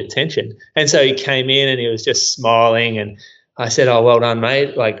from all the attention. And so he came in and he was just smiling, and I said, "Oh, well done,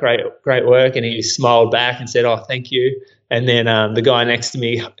 mate. Like, great work." And he smiled back and said, "Oh, thank you." And then the guy next to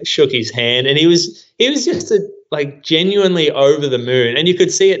me shook his hand, and he was just like genuinely over the moon. And you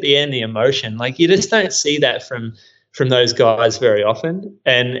could see at the end the emotion. Like, you just don't see that from those guys very often.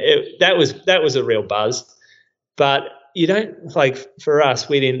 And that was a real buzz. But you don't, like, for us,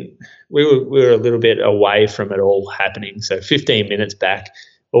 we were a little bit away from it all happening. So 15 minutes back,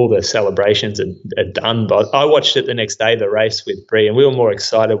 all the celebrations are done. But I watched it the next day, the race with Bree, and we were more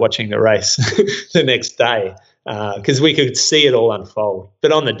excited watching the race the next day because we could see it all unfold.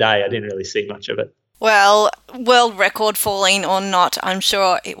 But on the day, I didn't really see much of it. Well, world record falling or not, I'm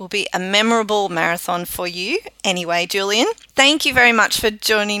sure it will be a memorable marathon for you. Anyway, Julian, thank you very much for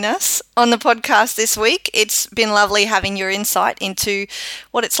joining us on the podcast this week. It's been lovely having your insight into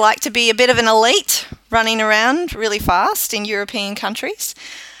what it's like to be a bit of an elite running around really fast in European countries.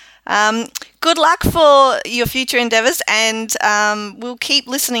 Good luck for your future endeavours, and we'll keep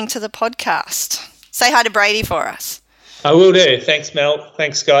listening to the podcast. Say hi to Brady for us. I will do. Thanks, Mel.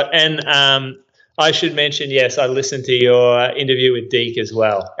 Thanks, Scott. And I should mention, yes, I listened to your interview with Deke as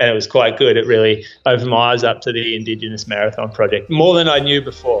well, and it was quite good. It really opened my eyes up to the Indigenous Marathon Project, more than I knew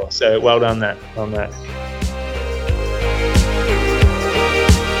before. So well done on that.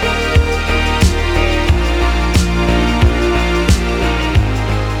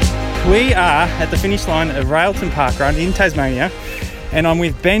 We are at the finish line of Railton Parkrun in Tasmania, and I'm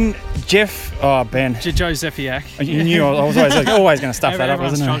with Ben Josefiak. You knew I was always going to stuff that up,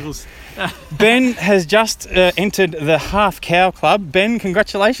 wasn't struggles. Ben has just entered the Half Cow Club. Ben,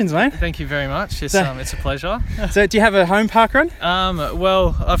 congratulations, mate. Thank you very much. It's a pleasure. So, do you have a home parkrun?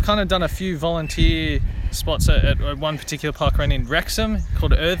 Well, I've kind of done a few volunteer spots at one particular parkrun in Wrexham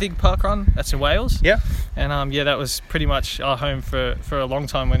called Roving Parkrun. That's in Wales. Yeah. And that was pretty much our home for a long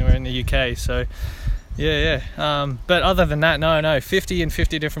time when we were in the UK. So. Yeah. But other than that, no, 50 in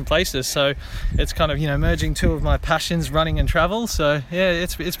 50 different places. So it's kind of, merging two of my passions, running and travel. So yeah,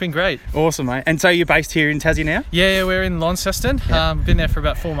 it's been great. Awesome, mate. And so you're based here in Tassie now? Yeah, we're in Launceston. Yeah. Been there for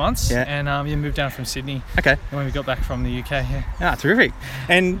about 4 months. Yeah. And moved down from Sydney. Okay. When we got back from the UK. Yeah. Ah, terrific.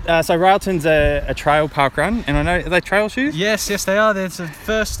 And so Railton's a trail parkrun, and I know, are they trail shoes? Yes, they are. There's the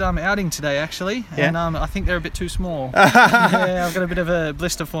first outing today, actually. Yeah. And I think they're a bit too small. Yeah, I've got a bit of a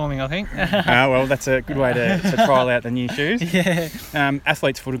blister forming, I think. Well, that's a good way to trial out the new shoes. Yeah.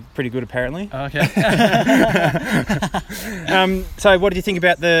 Athlete's foot are pretty good, apparently. Okay. So what did you think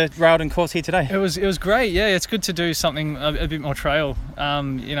about the Railton course here today? It was great. Yeah, it's good to do something a bit more trail.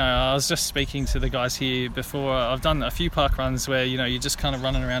 I was just speaking to the guys here before. I've done a few park runs where you're just kind of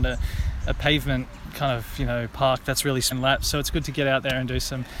running around a pavement kind of park that's really some laps. So it's good to get out there and do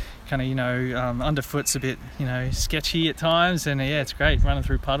some kind of underfoot's a bit sketchy at times, and yeah, it's great running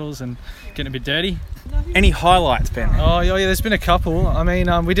through puddles and getting a bit dirty. Any highlights, Ben? Oh yeah, there's been a couple. I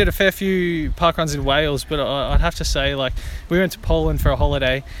mean, we did a fair few park runs in Wales, but I'd have to say, like, we went to Poland for a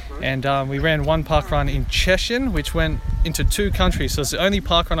holiday, and we ran one park run in Cheshire, which went into 2 countries. So it's the only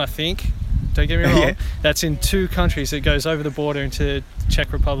park run, I think, don't get me wrong, Yeah. that's in 2 countries. It goes over the border into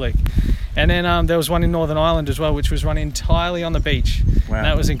Czech Republic. And then there was one in Northern Ireland as well, which was run entirely on the beach. Wow. And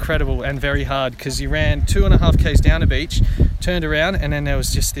that was incredible and very hard, because you ran 2.5 k's down the beach, turned around, and then there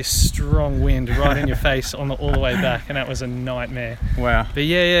was just this strong wind right in your face all the way back, and that was a nightmare. Wow. But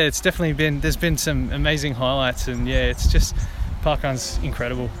yeah, it's definitely there's been some amazing highlights, and yeah, it's just, parkrun's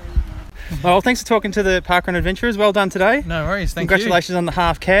incredible. Well, thanks for talking to the Parkrun Adventurers. Well done today. No worries, thank Congratulations on the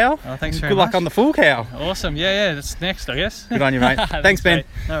half cow. Oh, thanks very Good luck much. on the full cow. Awesome, yeah, that's next, I guess. Good on you, mate. Thanks, Ben. Mate.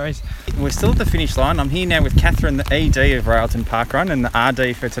 No worries. We're still at the finish line. I'm here now with Catherine, the ED of Railton Parkrun, and the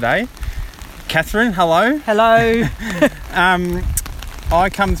RD for today. Catherine, hello. Hello. I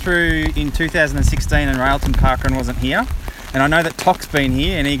come through in 2016 and Railton Parkrun wasn't here. And I know that Toc's been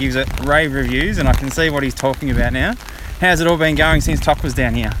here and he gives it rave reviews, and I can see what he's talking about now. How's it all been going since Toc was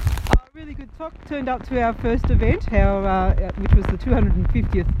down here? Really good. Toc turned up to our first event, which was the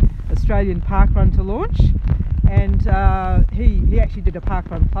 250th Australian Parkrun to launch. And he actually did a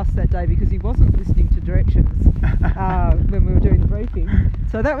Parkrun Plus that day because he wasn't listening to directions when we were doing the briefing.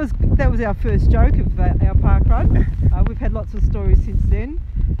 So that was our first joke of our Parkrun. We've had lots of stories since then,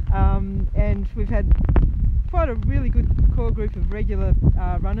 and we've had quite a really good core group of regular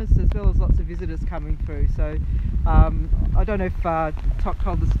runners, as well as lots of visitors coming through. So I don't know if Toc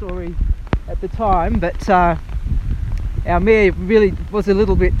told the story at the time, but our mayor really was a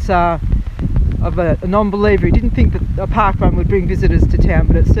little bit of a non-believer. He didn't think that a parkrun would bring visitors to town,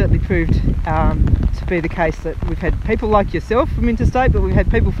 but it certainly proved to be the case that we've had people like yourself from interstate, but we've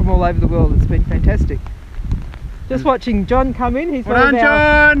had people from all over the world. It's been fantastic. Just watching John come in. He's Well one of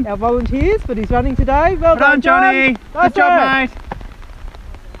done, John! our volunteers, but he's running today. Well Done, Johnny! John. Good job, mate!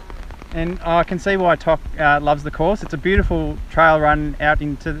 And I can see why Toc loves the course. It's a beautiful trail run out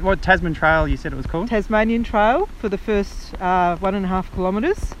into, what, Tasman Trail you said it was called? Tasmanian Trail for the first 1.5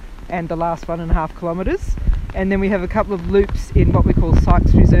 kilometres and the last 1.5 kilometres. And then we have a couple of loops in what we call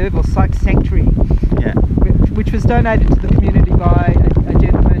Sykes Reserve or Sykes Sanctuary, Yeah. which was donated to the community by a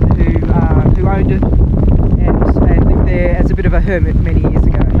gentleman who owned it and lived there as a bit of a hermit many years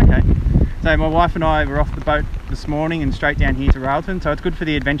ago. Okay. So my wife and I were off the boat this morning and straight down here to Railton. So it's good for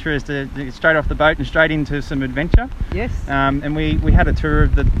the adventurers to get straight off the boat and straight into some adventure. Yes. And we had a tour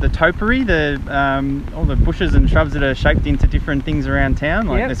of the topiary, all the bushes and shrubs that are shaped into different things around town.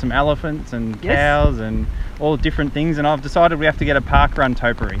 Like there's some elephants and cows and all different things. And I've decided we have to get a parkrun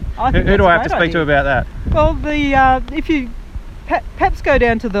topiary. Who do I have to speak to about that? Well, if you perhaps go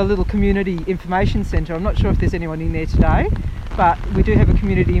down to the little community information centre. I'm not sure if there's anyone in there today, but we do have a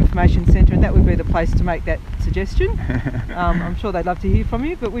community information centre, and that would be the place to make that suggestion. I'm sure they'd love to hear from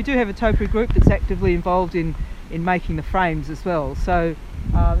you, but we do have a topiary group that's actively involved in making the frames as well. So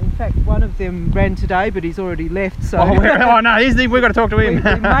in fact, one of them ran today, but he's already left. So no, we've got to talk to him. we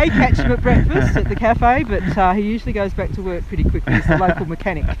may catch him at breakfast at the cafe, but he usually goes back to work pretty quickly. He's the local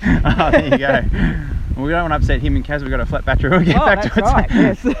mechanic. Oh, there you go. Well, we don't want to upset him and Kaz. We've got a flat battery. We'll get back to it. Right,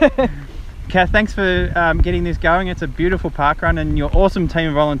 yes. Kath, thanks for getting this going. It's a beautiful park run and your awesome team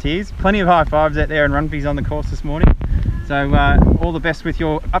of volunteers. Plenty of high fives out there and rugby's on the course this morning. So all the best with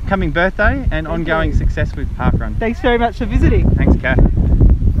your upcoming birthday and ongoing success with parkrun. Thanks very much for visiting. Thanks, Kath.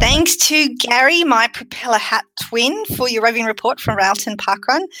 Thanks to Gary, my propeller hat twin, for your roving report from Railton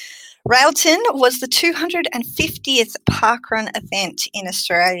Parkrun. Railton was the 250th parkrun event in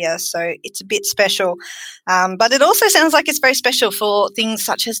Australia, so it's a bit special. But it also sounds like it's very special for things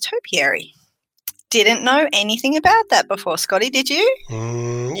such as topiary. Didn't know anything about that before, Scotty, did you?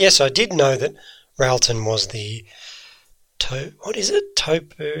 Yes, I did know that Railton was the topiary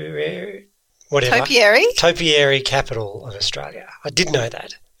capital of Australia. I did know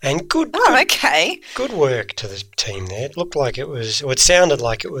that. And good work to the team there. It looked like it sounded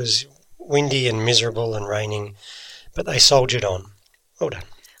like it was windy and miserable and raining, but they soldiered on. Well done.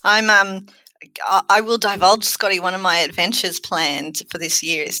 I will divulge, Scotty, one of my adventures planned for this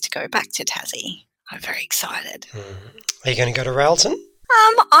year is to go back to Tassie. I'm very excited. Are you going to go to Railton?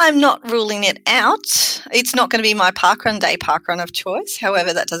 I'm not ruling it out. It's not going to be my parkrun of choice.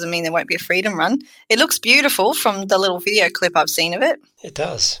 However, that doesn't mean there won't be a freedom run. It looks beautiful from the little video clip I've seen of it. It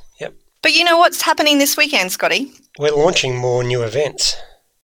does, yep. But you know what's happening this weekend, Scotty? We're launching more new events.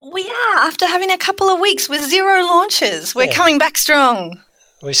 We are, after having a couple of weeks with 0 launches. We're coming back strong.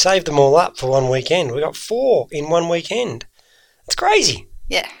 We saved them all up for one weekend. We got 4 in one weekend. It's crazy.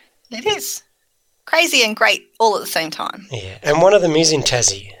 Yeah, it is. Crazy and great all at the same time. Yeah, and one of them is in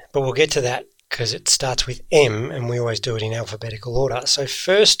Tassie, but we'll get to that because it starts with M and we always do it in alphabetical order. So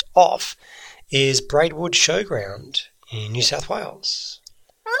first off is Braidwood Showground in New South Wales.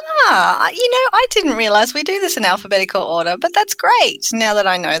 I didn't realise we do this in alphabetical order, but that's great now that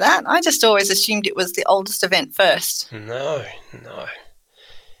I know that. I just always assumed it was the oldest event first. No.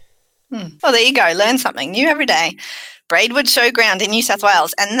 Well, there you go. Learn something new every day. Braidwood Showground in New South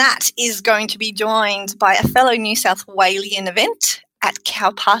Wales, and that is going to be joined by a fellow New South Walian event at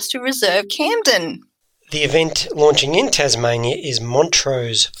Cow Pasture Reserve, Camden. The event launching in Tasmania is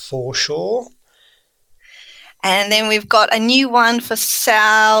Montrose Foreshore. And then we've got a new one for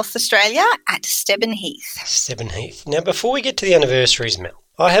South Australia at Stebben Heath. Now, before we get to the anniversaries, Mel,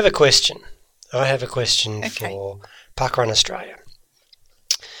 I have a question. For Parkrun Australia.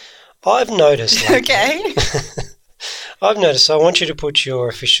 I've noticed... Okay. I've noticed, so I want you to put your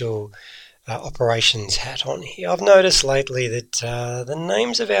official operations hat on here. I've noticed lately that the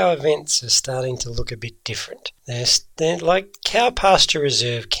names of our events are starting to look a bit different. They're like Cow Pasture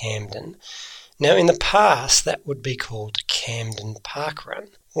Reserve Camden. Now, in the past, that would be called Camden Parkrun.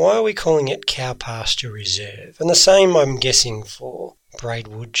 Why are we calling it Cow Pasture Reserve? And the same, I'm guessing, for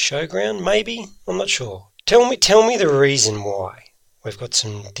Braidwood Showground, maybe? I'm not sure. Tell me the reason why we've got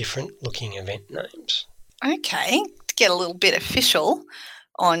some different looking event names. Okay, to get a little bit official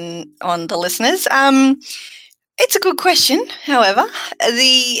on the listeners. It's a good question, however.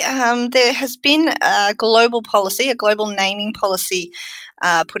 There has been a global naming policy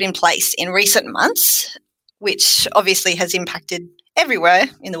put in place in recent months, which obviously has impacted everywhere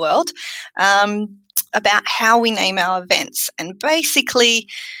in the world, about how we name our events. And basically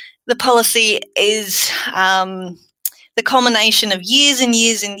the policy is the the culmination of years and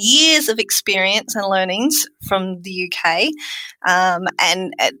years and years of experience and learnings from the UK,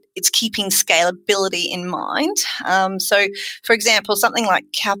 and it's keeping scalability in mind. So, for example, something like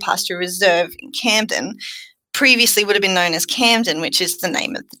Cow Pasture Reserve in Camden previously would have been known as Camden, which is the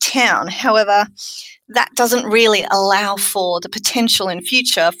name of the town. However, that doesn't really allow for the potential in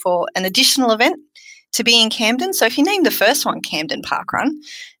future for an additional event to be in Camden. So if you name the first one Camden Parkrun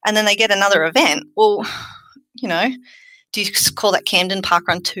and then they get another event, well, you know, do you call that Camden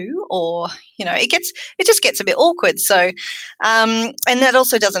Parkrun 2? Or, you know, it just gets a bit awkward. So, and that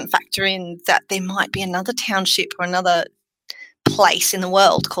also doesn't factor in that there might be another township or another place in the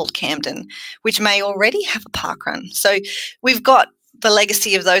world called Camden, which may already have a parkrun. So we've got the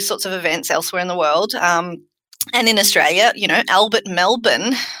legacy of those sorts of events elsewhere in the world. And in Australia, you know, Albert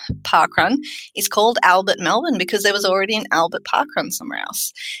Melbourne Parkrun is called Albert Melbourne because there was already an Albert Parkrun somewhere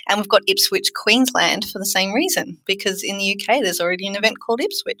else. And we've got Ipswich, Queensland for the same reason, because in the UK there's already an event called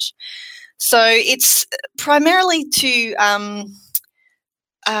Ipswich. So it's primarily to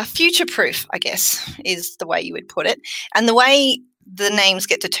future-proof, I guess, is the way you would put it. And the way the names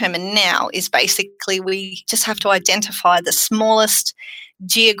get determined now is basically we just have to identify the smallest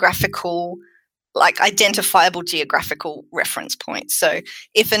identifiable geographical reference point. So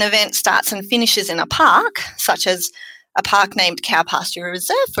if an event starts and finishes in a park, such as a park named Cow Pasture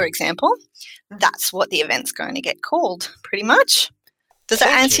Reserve, for example, that's what the event's going to get called, pretty much. Does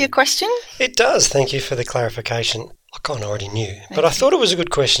that answer your question? It does. Thank you for the clarification. I kind of already knew, but I thought it was a good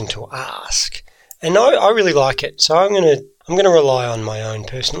question to ask. And I really like it. So I'm going to rely on my own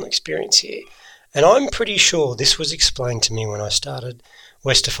personal experience here. And I'm pretty sure this was explained to me when I started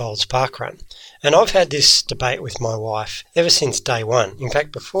Westerfolds Parkrun. And I've had this debate with my wife ever since day one. In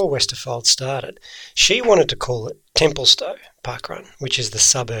fact, before Westerfolds started, she wanted to call it Templestowe Parkrun, which is the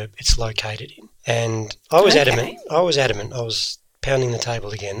suburb it's located in. And I was adamant. I was pounding the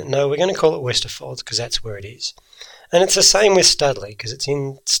table again that no, we're going to call it Westerfolds because that's where it is. And it's the same with Studley because it's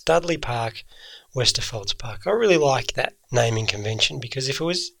in Studley Park, Westerfolds Park. I really like that naming convention because if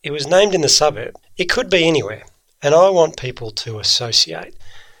it was named in the suburb, it could be anywhere. And I want people to associate.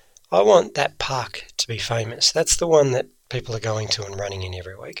 I want that park to be famous. That's the one that people are going to and running in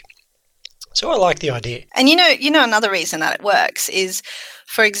every week. So I like the idea. And you know another reason that it works is,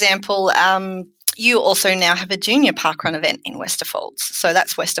 for example, you also now have a junior parkrun event in Westerfolds. So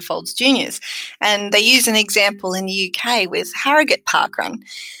that's Westerfolds Juniors. And they use an example in the UK with Harrogate Parkrun.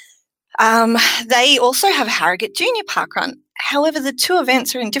 They also have Harrogate Junior Parkrun. However, the two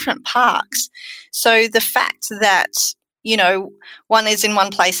events are in different parks. So the fact that, you know, one is in one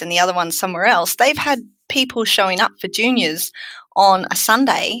place and the other one somewhere else, they've had people showing up for juniors on a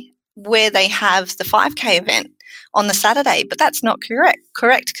Sunday where they have the 5K event on the Saturday, but that's not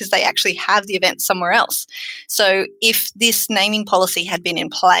correct because they actually have the event somewhere else. So if this naming policy had been in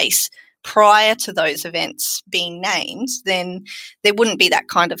place prior to those events being named, then there wouldn't be that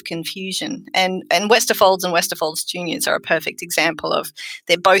kind of confusion. And Westerfolds and Westerfolds Juniors are a perfect example of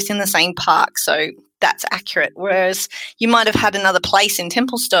they're both in the same park, so that's accurate. Whereas you might have had another place in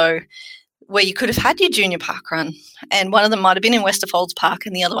Templestowe where you could have had your junior parkrun, and one of them might have been in Westerfolds Park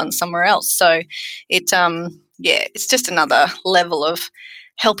and the other one somewhere else. So it's just another level of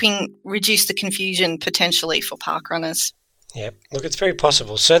helping reduce the confusion potentially for parkrunners. Yeah, look, it's very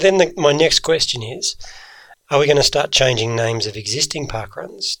possible. So then my next question is, are we going to start changing names of existing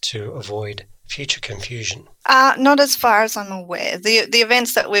parkruns to avoid future confusion? Not as far as I'm aware. The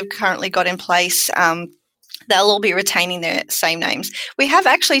events that we've currently got in place, they'll all be retaining their same names. We have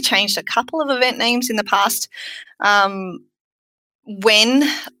actually changed a couple of event names in the past when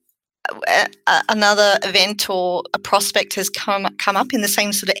another event or a prospect has come up in the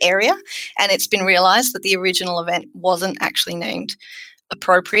same sort of area, and it's been realised that the original event wasn't actually named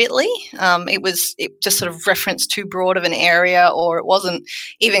appropriately. It just sort of referenced too broad of an area, or it wasn't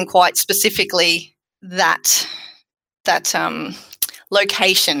even quite specifically that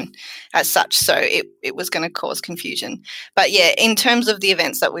location as such. So it was going to cause confusion. But yeah, in terms of the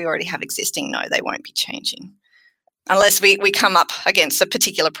events that we already have existing, no, they won't be changing. Unless we come up against a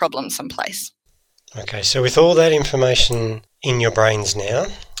particular problem someplace. Okay, so with all that information in your brains now,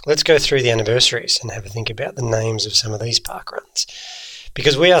 let's go through the anniversaries and have a think about the names of some of these parkruns.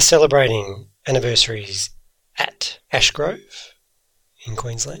 Because we are celebrating anniversaries at Ashgrove in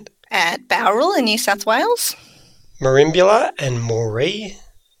Queensland. At Bowral in New South Wales. Merimbula and Moree,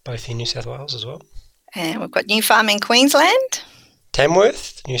 both in New South Wales as well. And we've got New Farm in Queensland.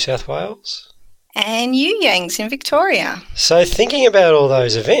 Tamworth, New South Wales. And Yuyangs in Victoria. So thinking about all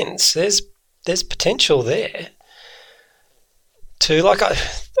those events, there's potential there to,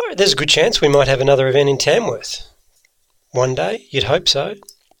 there's a good chance we might have another event in Tamworth. one day. You'd hope so.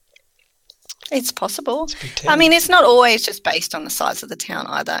 It's possible. It's a big town. I mean, it's not always just based on the size of the town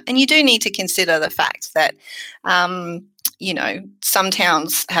either. And you do need to consider the fact that, some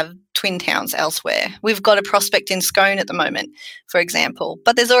towns have twin towns elsewhere. We've got a prospect in Scone at the moment, for example,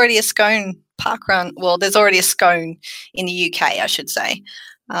 but there's already a Scone parkrun. Well, there's already a Scone in the UK, I should say.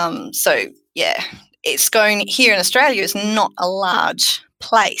 Scone here in Australia is not a large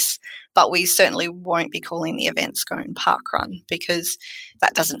place, but we certainly won't be calling the event Scone Parkrun because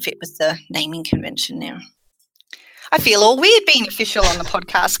that doesn't fit with the naming convention now. I feel all weird being official on the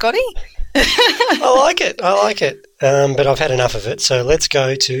podcast, Scotty. I like it. But I've had enough of it, so let's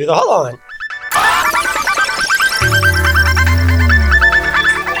go to the hotline.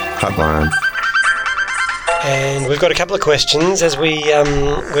 Hotline. And we've got a couple of questions as we've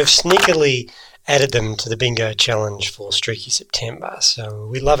sneakily added them to the bingo challenge for Streaky September. So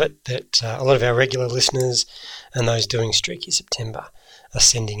we love it that a lot of our regular listeners and those doing Streaky September are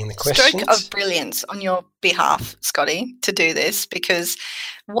sending in the questions. Stroke of brilliance on your behalf, Scotty, to do this, because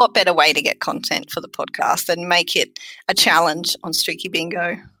what better way to get content for the podcast than make it a challenge on Streaky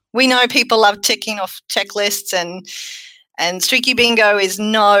Bingo? We know people love ticking off checklists and Streaky Bingo is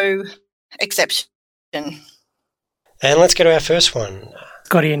no exception. And let's go to our first one.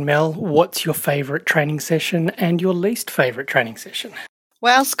 Scotty and Mel, what's your favourite training session and your least favourite training session?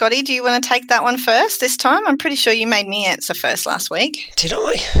 Well, Scotty, do you want to take that one first this time? I'm pretty sure you made me answer first last week. Did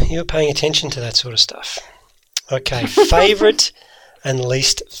I? You were paying attention to that sort of stuff. Okay, favourite and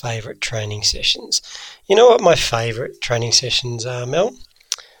least favourite training sessions. You know what my favourite training sessions are, Mel?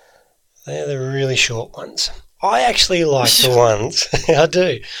 They're the really short ones. I actually like the ones, I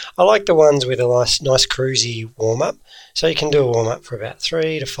do. I like the ones with a nice cruisy warm-up. So you can do a warm-up for about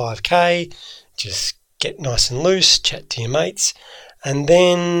 3 to 5K, just get nice and loose, chat to your mates, and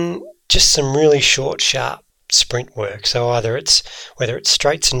then just some really short, sharp sprint work. So whether it's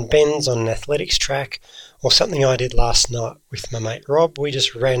straights and bends on an athletics track or something I did last night with my mate Rob, we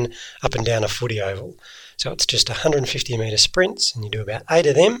just ran up and down a footy oval. So it's just 150-metre sprints and you do about 8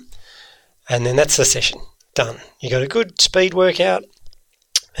 of them, and then that's the session. Done. You got a good speed workout,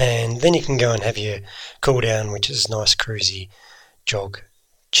 and then you can go and have your cool down, which is nice cruisy jog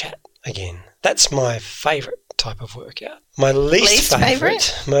chat again. That's my favourite type of workout. My least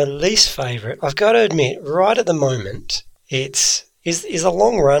favourite, I've got to admit, right at the moment, is a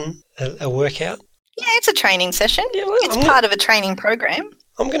long run a workout. Yeah, it's a training session. Yeah, well, it's part of a training program.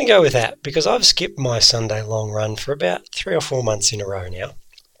 I'm going to go with that because I've skipped my Sunday long run for about 3 or 4 months in a row now.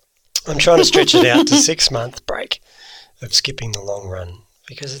 I'm trying to stretch it out to 6-month break of skipping the long run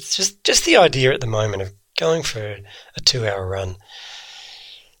because it's just the idea at the moment of going for a 2-hour run.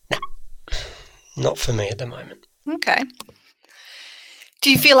 Nah, not for me at the moment. Okay.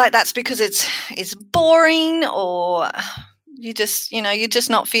 Do you feel like that's because it's boring, or you're just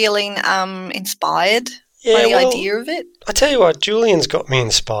not feeling inspired by the idea of it? I tell you what, Julian's got me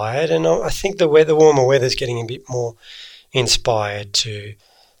inspired, and I think the warmer weather's getting a bit more inspired to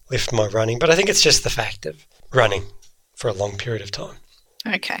lift my running, but I think it's just the fact of running for a long period of time.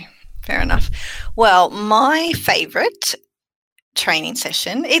 Okay, fair enough. Well, my favourite training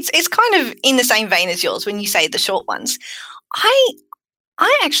session, it's kind of in the same vein as yours when you say the short ones.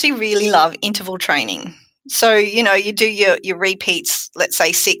 I actually really love interval training. So, you do your repeats, let's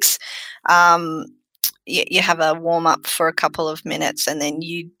say 6. You have a warm-up for a couple of minutes, and then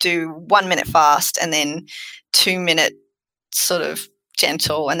you do 1 minute fast and then 2 minute sort of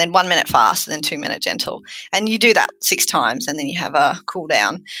gentle, and then 1 minute fast and then 2 minute gentle, and you do that 6 times, and then you have a cool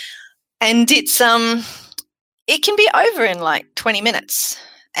down, and it can be over in like 20 minutes,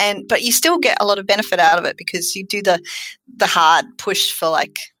 but you still get a lot of benefit out of it because you do the hard push for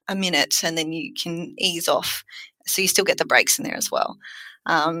like a minute, and then you can ease off, so you still get the breaks in there as well.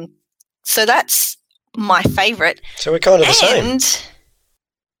 So that's my favorite. So we're kind of the same.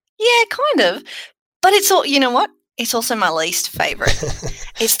 Yeah, kind of, but it's all, you know what? It's also my least favourite.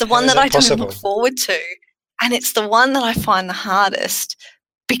 It's the one that I don't look forward to, and it's the one that I find the hardest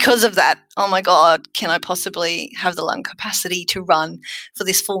because of that. Oh, my God, can I possibly have the lung capacity to run for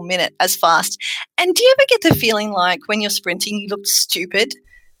this full minute as fast? And do you ever get the feeling like when you're sprinting you look stupid?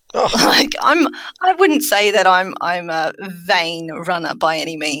 Oh. Like I wouldn't say that I'm a vain runner by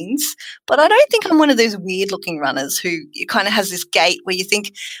any means, but I don't think I'm one of those weird-looking runners who kind of has this gait where you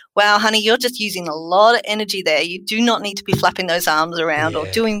think, wow, honey, you're just using a lot of energy there. You do not need to be flapping those arms around or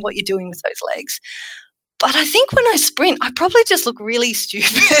doing what you're doing with those legs. But I think when I sprint, I probably just look really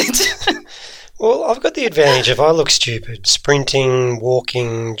stupid. Well, I've got the advantage if I look stupid, sprinting,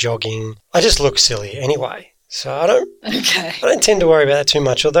 walking, jogging, I just look silly anyway. So I don't tend to worry about that too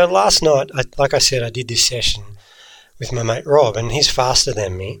much. Although last night, like I said, I did this session with my mate Rob, and he's faster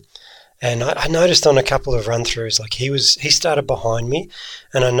than me. And I noticed on a couple of run-throughs, like he started behind me,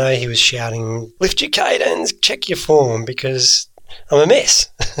 and I know he was shouting, "Lift your cadence, check your form," because I'm a mess.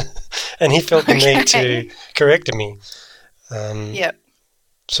 And he felt the need to correct me. Yep.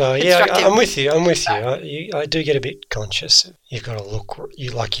 So yeah, I'm with you. I do get a bit conscious. You've got to look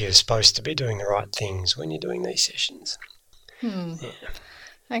like you're supposed to be doing the right things when you're doing these sessions. Yeah.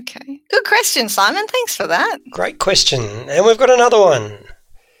 Okay. Good question, Simon. Thanks for that. Great question. And we've got another one.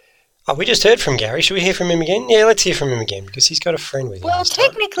 Oh, we just heard from Gary. Should we hear from him again? Yeah, let's hear from him again because he's got a friend with him. Well,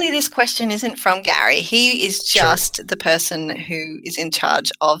 technically this question isn't from Gary. He is just the person who is in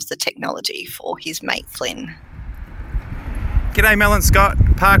charge of the technology for his mate Flynn. G'day Mel and Scott,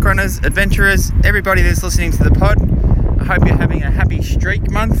 parkrunners, adventurers, everybody that's listening to the pod. I hope you're having a happy streak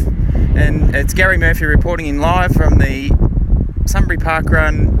month. And it's Gary Murphy reporting in live from the Sunbury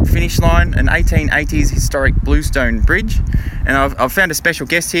Parkrun finish line, an 1880s historic bluestone bridge. And I've found a special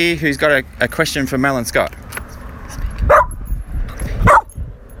guest here who's got a question for Mel and Scott.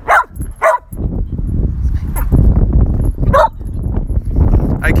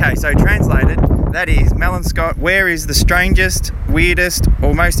 Okay, so translated, that is, Mel and Scott, where is the strangest, weirdest,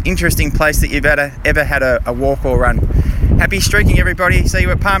 or most interesting place that you've ever had a walk or run? Happy streaking, everybody. See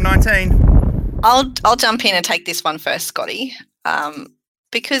you at Palm 19. I'll jump in and take this one first, Scotty,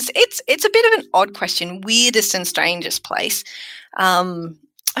 because it's a bit of an odd question, weirdest and strangest place.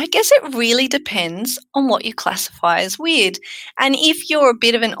 I guess it really depends on what you classify as weird. And if you're a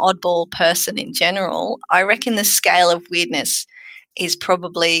bit of an oddball person in general, I reckon the scale of weirdness is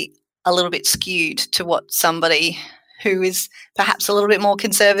probably a little bit skewed to what somebody who is perhaps a little bit more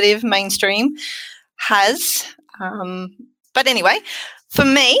conservative, mainstream, has. But anyway, for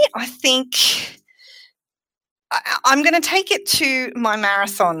me, I think I'm going to take it to my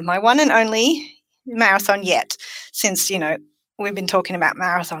marathon, my one and only marathon yet, since, we've been talking about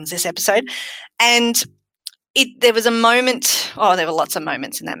marathons this episode. And there was a moment, there were lots of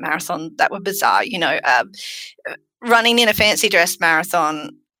moments in that marathon that were bizarre, running in a fancy dress marathon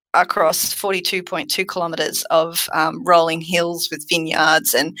across 42.2 kilometres of rolling hills with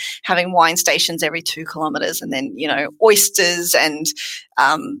vineyards and having wine stations every 2 kilometres, and then, oysters and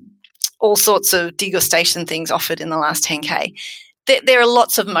all sorts of degustation things offered in the last 10K. There are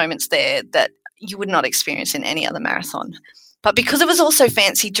lots of moments there that you would not experience in any other marathon. But because it was also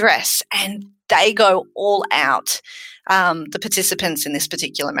fancy dress and they go all out, the participants in this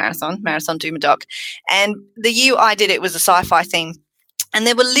particular Marathon Dumadoc, and the year I did it was a sci-fi theme, and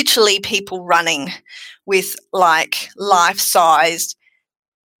there were literally people running with like life-sized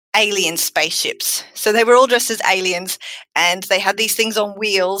alien spaceships. So they were all dressed as aliens, and they had these things on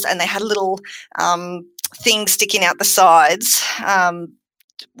wheels, and they had little things sticking out the sides.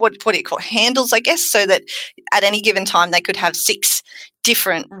 What do you call it? Handles, I guess, so that at any given time they could have 6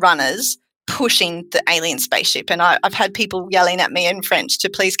 different runners pushing the alien spaceship. And I've had people yelling at me in French to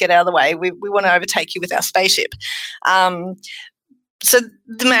please get out of the way. We want to overtake you with our spaceship. So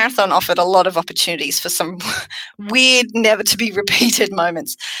the marathon offered a lot of opportunities for some weird, never to be repeated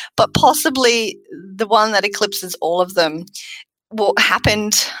moments. But possibly the one that eclipses all of them, what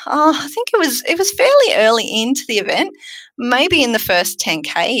happened, I think it was fairly early into the event, maybe in the first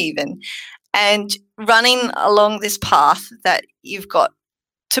 10K even, and running along this path that you've got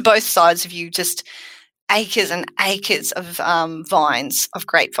to both sides of you, just acres and acres of vines, of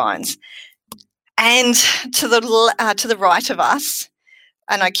grapevines. And to the right of us,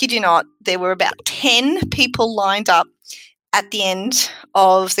 and I kid you not, there were about 10 people lined up at the end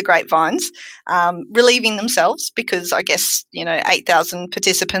of the grapevines, relieving themselves because I guess, 8,000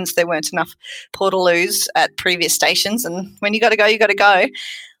 participants, there weren't enough portaloos at previous stations. And when you got to go, you got to go.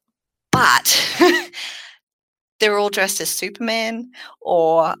 But they're all dressed as Superman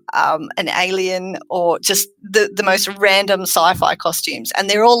or an alien or just the most random sci-fi costumes. And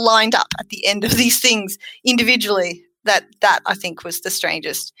they're all lined up at the end of these things individually. That I think was the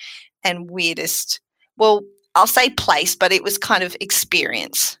strangest and weirdest, well, I'll say place, but it was kind of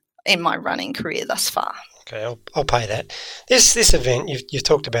experience in my running career thus far. Okay, I'll pay that. This event, you've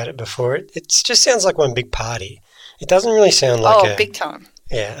talked about it before, it just sounds like one big party. It doesn't really sound like big time.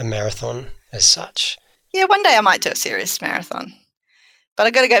 Yeah, a marathon as such. Yeah, one day I might do a serious marathon. But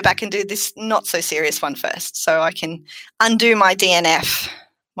I've got to go back and do this not so serious one first so I can undo my DNF,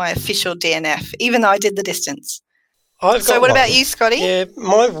 my official DNF, even though I did the distance. So what about you, Scotty? Yeah,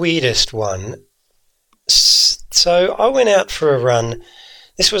 my weirdest one. So I went out for a run.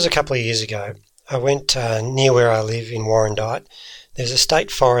 This was a couple of years ago. I went near where I live in Warrandyte. There's a state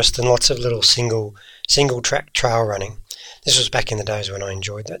forest and lots of little single track trail running. This was back in the days when I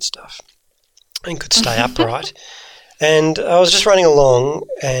enjoyed that stuff and could stay upright. And I was just running along,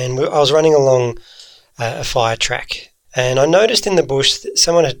 and I was running along a fire track, and I noticed in the bush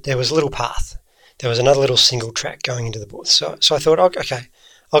that there was a little path. There was another little single track going into the bush. So I thought, okay,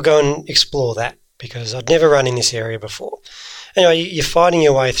 I'll go and explore that because I'd never run in this area before. Anyway, you're fighting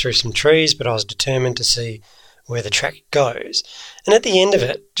your way through some trees, but I was determined to see where the track goes. And at the end of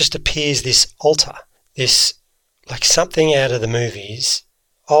it just appears this altar, this like something out of the movies,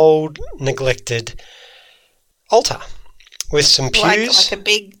 old, neglected altar with some pews. Like a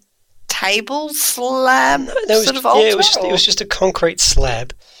big table slab sort of altar? Yeah, it was just a concrete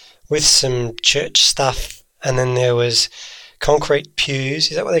slab with some church stuff, and then there was concrete pews.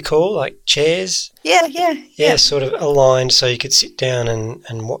 Is that what they call? Like chairs? Yeah. Sort of aligned so you could sit down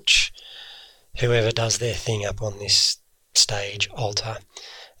and watch whoever does their thing up on this stage altar.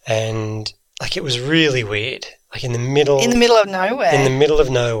 And like it was really weird. Like in the middle of nowhere. In the middle of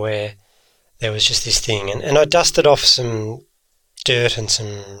nowhere, there was just this thing. And I dusted off some dirt and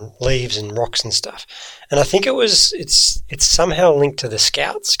some leaves and rocks and stuff. And I think it's somehow linked to the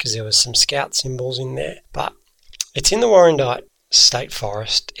Scouts because there was some Scout symbols in there. But it's in the Warrandyte State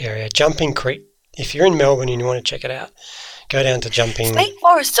Forest area, Jumping Creek. If you're in Melbourne and you want to check it out, go down to Jumping. State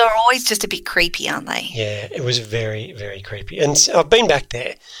forests are always just a bit creepy, aren't they? Yeah, it was very, very creepy. And I've been back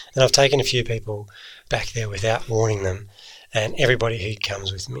there, and I've taken a few people back there without warning them. And everybody who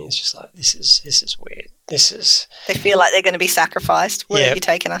comes with me is just like, this is weird. They feel like they're going to be sacrificed. Where have you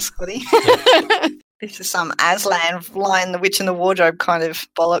taken us, Scotty? Yeah. This is some Aslan, Lion, the Witch and the Wardrobe kind of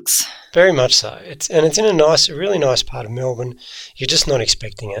bollocks. Very much so. It's in a really nice part of Melbourne. You're just not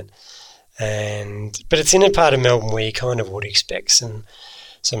expecting it. But it's in a part of Melbourne where you kind of would expect some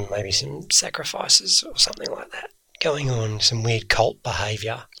sacrifices or something like that going on, some weird cult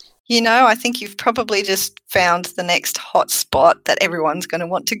behaviour. I think you've probably just found the next hot spot that everyone's going to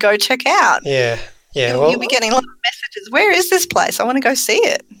want to go check out. Yeah. You'll be getting a lot of messages. Where is this place? I want to go see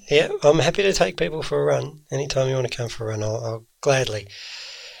it. Yeah, I'm happy to take people for a run. Anytime you want to come for a run, I'll gladly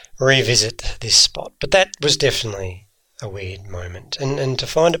revisit this spot. But that was definitely a weird moment. And to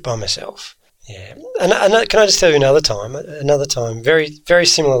find it by myself. Yeah. And can I just tell you another time, very, very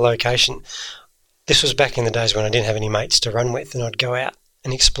similar location. This was back in the days when I didn't have any mates to run with, and I'd go out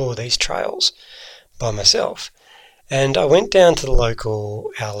and explore these trails by myself. And I went down to our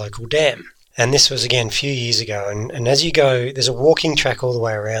local dam. And this was, again, a few years ago. And as you go, there's a walking track all the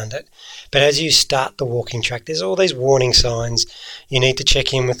way around it. But as you start the walking track, there's all these warning signs. You need to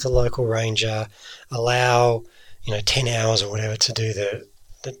check in with the local ranger, allow 10 hours or whatever to do the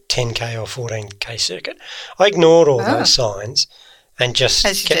 10K or 14K circuit. I ignored all those signs and just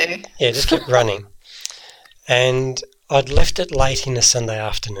kept running. And I'd left it late in a Sunday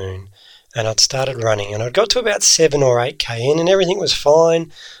afternoon and I'd started running and I'd got to about 7 or 8K in and everything was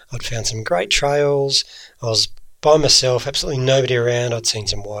fine. I'd found some great trails. I was by myself, absolutely nobody around. I'd seen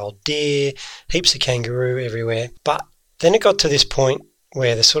some wild deer, heaps of kangaroo everywhere. But then it got to this point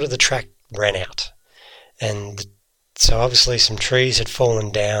where the track ran out. And so obviously some trees had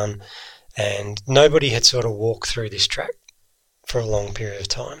fallen down and nobody had sort of walked through this track for a long period of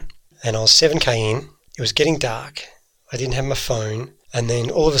time. And I was 7K in. It was getting dark. I didn't have my phone. And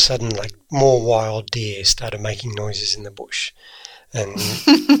then all of a sudden, like, more wild deer started making noises in the bush. And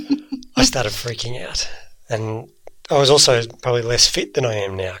I started freaking out. And I was also probably less fit than I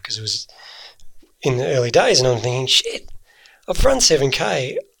am now because it was in the early days and I'm thinking, shit, I've run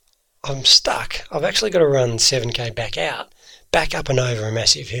 7K. I'm stuck. I've actually got to run 7K back up and over a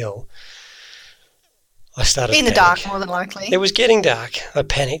massive hill. I started in the dark, more than likely. It was getting dark. I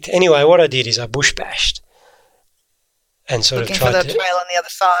panicked. Anyway, what I did is I bush bashed and sort Looking of tried for the trail on the other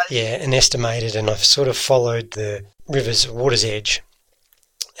side. Yeah, and estimated, and I sort of followed the water's edge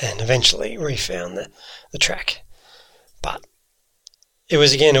and eventually refound the track. But it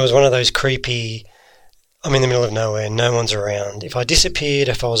was one of those creepy, I'm in the middle of nowhere, no one's around. If I disappeared,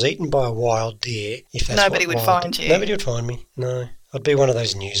 if I was eaten by a wild deer, nobody would find you. Nobody would find me, no. I'd be one of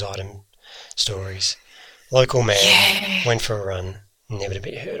those news item stories. Local man went for a run, never to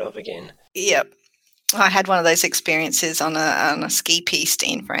be heard of again. Yep. I had one of those experiences on a ski piste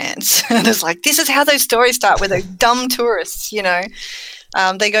in France. And it's like, this is how those stories start with those dumb tourists,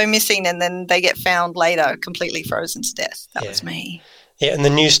 They go missing and then they get found later, completely frozen to death. That was me. Yeah, and the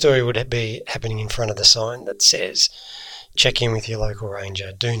news story would be happening in front of the sign that says, check in with your local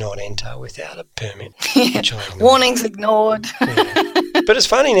ranger, do not enter without a permit. Warnings ignored. Yeah. But it's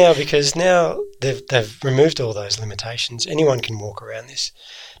funny now because now they've removed all those limitations. Anyone can walk around this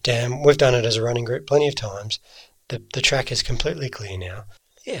dam. We've done it as a running group plenty of times. The track is completely clear now.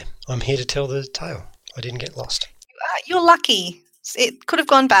 Yeah, I'm here to tell the tale. I didn't get lost. You're lucky. It could have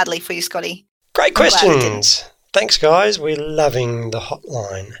gone badly for you, Scotty. Great questions. Thanks, guys. We're loving the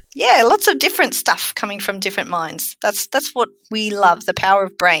hotline. Yeah, lots of different stuff coming from different minds. That's what we love, the power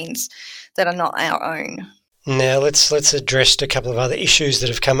of brains that are not our own. Now let's address a couple of other issues that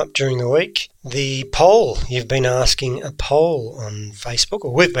have come up during the week. The poll. You've been asking a poll on Facebook,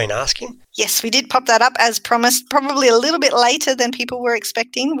 or we've been asking. Yes, we did pop that up as promised, probably a little bit later than people were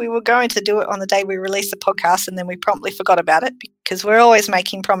expecting. We were going to do it on the day we released the podcast, and then we promptly forgot about it because we're always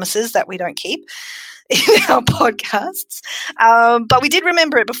making promises that we don't keep in our podcasts. But we did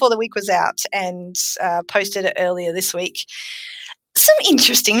remember it before the week was out and posted it earlier this week. Some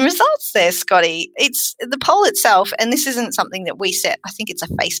interesting results there, Scotty. It's the poll itself, and this isn't something that we set. I think it's a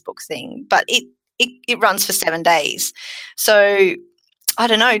Facebook thing, but it runs for 7 days. So I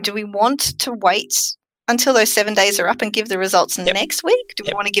don't know. Do we want to wait until those 7 days are up and give the results next week? Do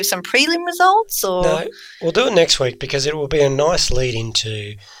we want to give some prelim results? Or no, we'll do it next week because it will be a nice lead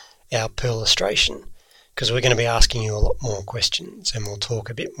into our pearl illustration, because we're going to be asking you a lot more questions, and we'll talk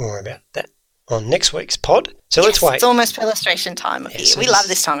a bit more about that on next week's pod. So let's wait. It's almost pearl illustration time of year. So we love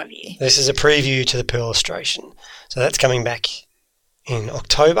this time of year. This is a preview to the pearl illustration. So that's coming back in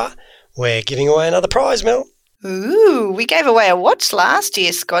October. We're giving away another prize, Mel. Ooh, we gave away a watch last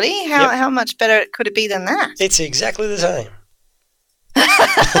year, Scotty. How much better could it be than that? It's exactly the same.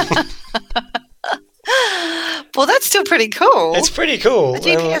 Well, that's still pretty cool. It's pretty cool. A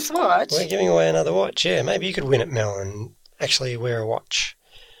GPS watch. We're giving away another watch, yeah. Maybe you could win it, Mel, and actually wear a watch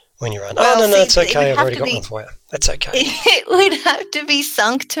when you run. Well, no, it's okay. I've already got one for you. That's okay. It would have to be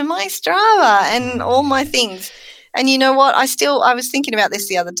sunk to my Strava and all my things. And you know what? I was thinking about this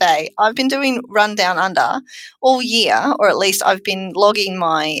the other day. I've been doing Run Down Under all year, or at least I've been logging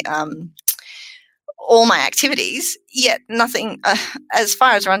my all my activities, yet nothing, as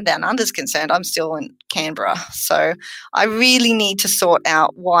far as Run Down Under is concerned, I'm still in Canberra. So I really need to sort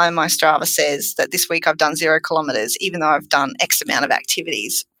out why my Strava says that this week I've done 0 kilometres, even though I've done X amount of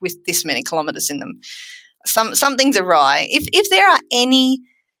activities with this many kilometres in them. Something's awry. If there are any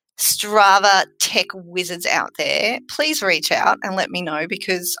Strava tech wizards out there, please reach out and let me know,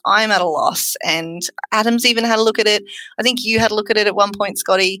 because I'm at a loss, and Adam's even had a look at it. I think you had a look at it at one point,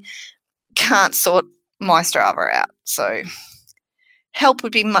 Scotty. Can't sort my Strava out. So help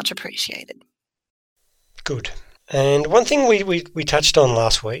would be much appreciated. Good. And one thing we touched on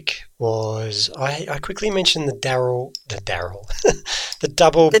last week was I quickly mentioned the double barrel. The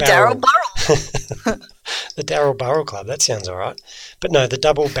Darrell Barrel Club. That sounds all right. But no, the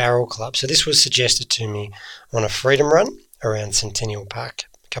Double Barrel Club. So this was suggested to me on a freedom run around Centennial Park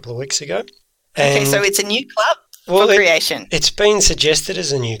a couple of weeks ago. Okay, so it's a new club for creation. It's been suggested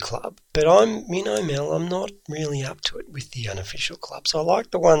as a new club, but Mel, I'm not really up to it with the unofficial clubs. I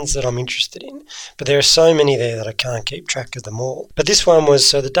like the ones that I'm interested in, but there are so many there that I can't keep track of them all. But this one was,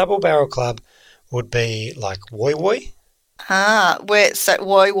 so the Double Barrel Club would be like Woi Woi.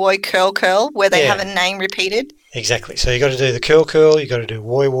 Woi Woi Curl, where they have a name repeated. Exactly. So you got to do the curl, you got to do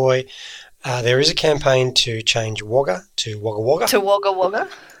Woi Woi. There is a campaign to change Wagga to Wagga Wagga. To Wagga Wagga.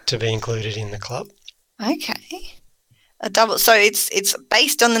 To be included in the club. Okay. A double. So it's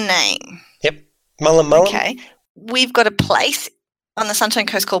based on the name. Yep. Mullen Mullen. Okay. We've got a place on the Sunshine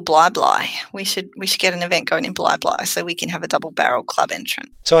Coast called Bly Bly. We should get an event going in Bly Bly so we can have a Double Barrel Club entrant.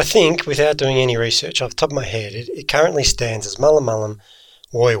 So I think, without doing any research off the top of my head, it currently stands as Mullen Mullen,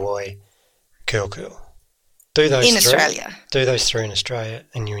 Woi Woi, Curl. Do those in Australia. Do those 3 in Australia,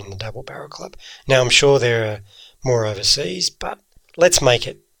 and you're in the Double Barrel Club. Now I'm sure there are more overseas, but let's make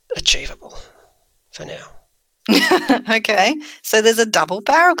it achievable for now. Okay, so there's a Double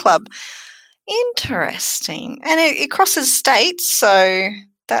Barrel Club. Interesting, and it crosses states, so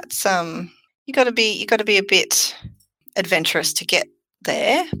that's you got to be a bit adventurous to get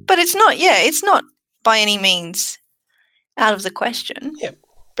there. But it's not by any means out of the question. Yeah,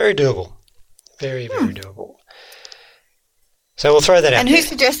 very doable, very doable. So we'll throw that out. And who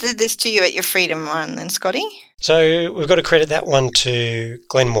suggested this to you at your Freedom Run, then, Scotty? So we've got to credit that one to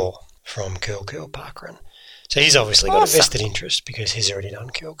Glenn Moore from Curl Parkrun. So he's obviously got a vested interest because he's already done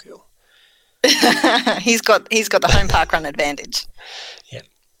Curl. He's got the home parkrun advantage. Yeah,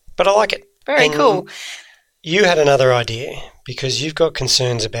 but I like it. Very cool. You had another idea because you've got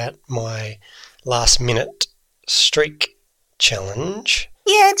concerns about my last-minute streak challenge.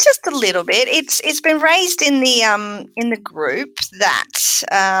 Yeah, it's just a little bit. It's been raised in the group that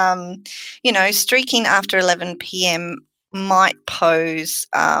streaking after 11 p.m. might pose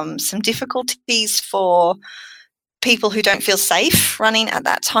some difficulties for people who don't feel safe running at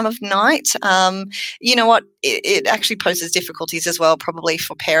that time of night. You know what? It actually poses difficulties as well, probably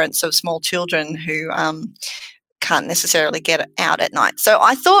for parents of small children who can't necessarily get out at night. So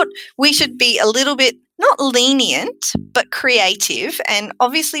I thought we should be a little bit not lenient, but creative. And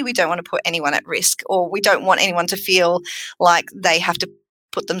obviously we don't want to put anyone at risk, or we don't want anyone to feel like they have to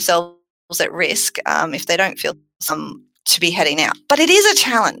put themselves at risk if they don't feel to be heading out. But it is a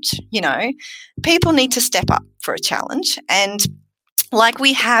challenge, People need to step up for a challenge. And like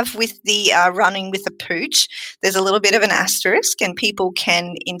we have with the running with a pooch, there's a little bit of an asterisk, and people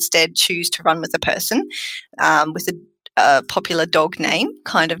can instead choose to run with a person with a popular dog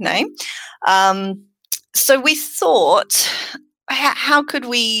kind of name. So we thought, how could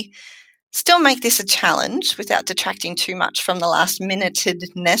we still make this a challenge without detracting too much from the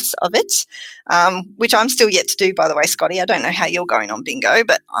last-minutedness of it, which I'm still yet to do, by the way, Scotty. I don't know how you're going on bingo,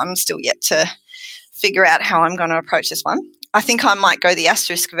 but I'm still yet to figure out how I'm going to approach this one. I think I might go the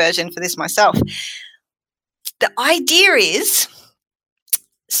asterisk version for this myself. The idea is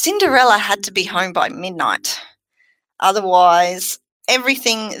Cinderella had to be home by midnight. Otherwise,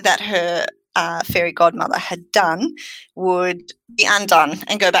 everything that her fairy godmother had done would be undone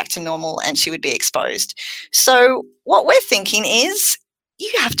and go back to normal, and she would be exposed. So what we're thinking is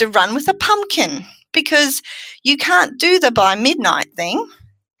you have to run with a pumpkin, because you can't do the by midnight thing.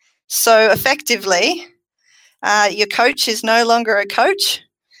 So effectively, your coach is no longer a coach.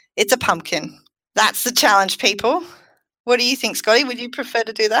 It's a pumpkin. That's the challenge, people. What do you think, Scotty? Would you prefer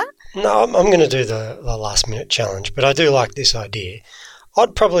to do that? No, I'm going to do the last minute challenge, but I do like this idea.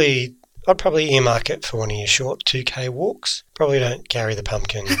 I'd probably earmark it for one of your short 2K walks. Probably don't carry the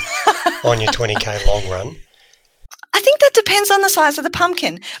pumpkin on your 20K long run. I think that depends on the size of the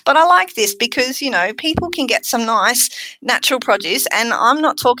pumpkin. But I like this because, people can get some nice natural produce. And I'm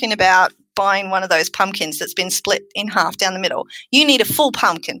not talking about buying one of those pumpkins that's been split in half down the middle. You need a full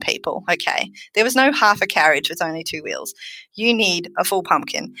pumpkin, people, okay? There was no half a carriage with only 2 wheels. You need a full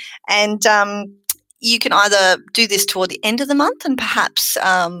pumpkin. And you can either do this toward the end of the month and perhaps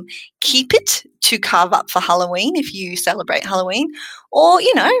keep it to carve up for Halloween if you celebrate Halloween, or,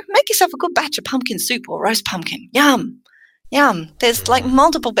 make yourself a good batch of pumpkin soup or roast pumpkin. Yum, yum. There's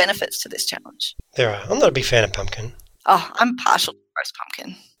multiple benefits to this challenge. There are. I'm not a big fan of pumpkin. Oh, I'm partial to roast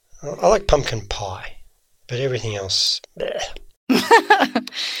pumpkin. I like pumpkin pie, but everything else, bleh.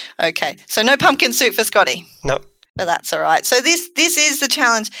 Okay, so no pumpkin soup for Scotty. No. But that's all right. So this is the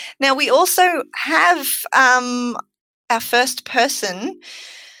challenge. Now, we also have our first person,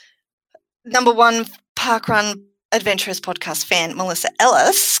 number one Parkrun Adventurers podcast fan, Melissa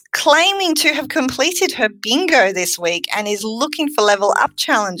Ellis, claiming to have completed her bingo this week and is looking for level up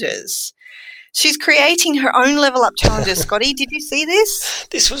challenges. She's creating her own level up challenges. Scotty, did you see this?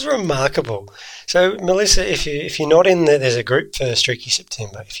 This was remarkable. So, Melissa, if you're not in there's a group for Streaky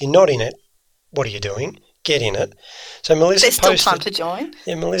September. If you're not in it, what are you doing? Get in it. So Melissa There's still time to join.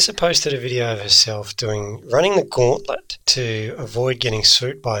 Yeah, Melissa posted a video of herself running the gauntlet to avoid getting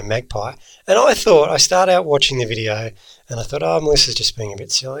swooped by a magpie. And I started out watching the video and I thought, Melissa's just being a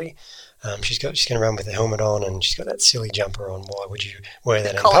bit silly. She's going to run with the helmet on and she's got that silly jumper on. Why would you wear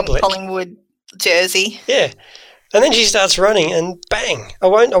that in public? Collingwood jersey. Yeah. And then she starts running and bang. I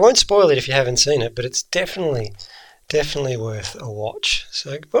won't spoil it if you haven't seen it, but it's definitely worth a watch.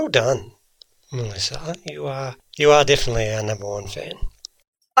 So well done, Melissa. You are definitely our number one fan.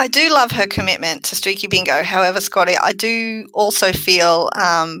 I do love her commitment to Streaky Bingo. However, Scotty, I do also feel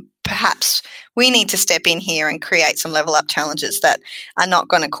perhaps we need to step in here and create some level up challenges that are not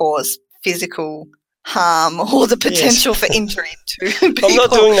going to cause physical harm or the potential for injury to people. I'm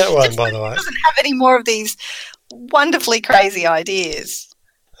not doing that one, by the way. Doesn't have any more of these wonderfully crazy ideas.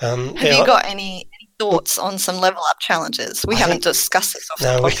 Have you got any thoughts on some level up challenges? We haven't discussed this off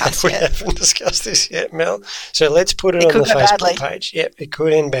the podcast yet. We haven't discussed this yet, Mel. So let's put it on the Facebook page. Yep, it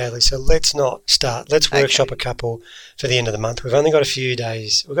could end badly. So let's not start. Let's workshop a couple for the end of the month. We've only got a few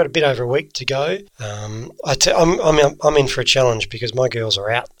days. We've got a bit over a week to go. I'm in for a challenge because my girls are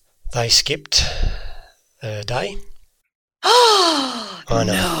out. They skipped a day. Oh, I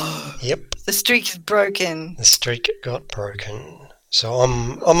know. No. Yep. The streak is broken. The streak got broken. So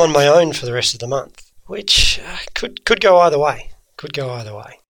I'm on my own for the rest of the month, which could go either way. Could go either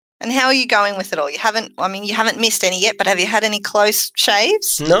way. And how are you going with it all? You haven't missed any yet, but have you had any close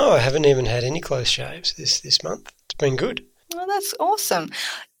shaves? No, I haven't even had any close shaves this month. It's been good. Well, that's awesome.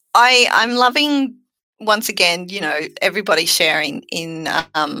 I'm loving, once again, everybody sharing in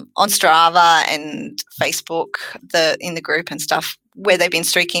on Strava and Facebook, in the group and stuff, where they've been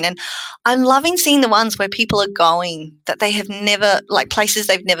streaking. And I'm loving seeing the ones where people are going that they have never, like places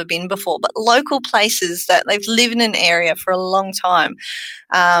they've never been before, but local places that they've lived in an area for a long time.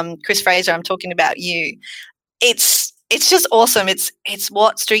 Chris Fraser, I'm talking about you. It's just awesome. It's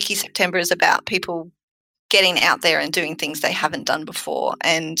what Streaky September is about, people getting out there and doing things they haven't done before.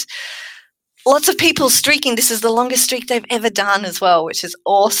 And lots of people streaking. This is the longest streak they've ever done as well, which is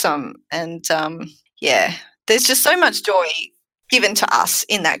awesome. And there's just so much joy given to us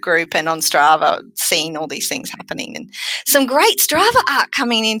in that group and on Strava, seeing all these things happening, and some great Strava art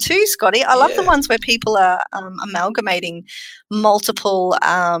coming in too, Scotty. I love the ones where people are amalgamating multiple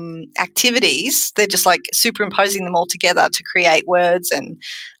activities. They're just like superimposing them all together to create words and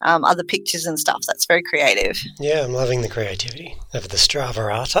other pictures and stuff. That's very creative. Yeah, I'm loving the creativity of the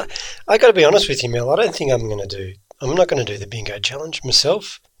Strava art. I got to be honest with you, Mel. I don't think I'm not going to do the bingo challenge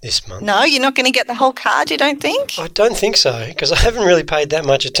myself this month. No, you're not going to get the whole card, you don't think? I don't think so, because I haven't really paid that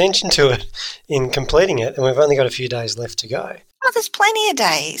much attention to it in completing it, and we've only got a few days left to go. Oh, there's plenty of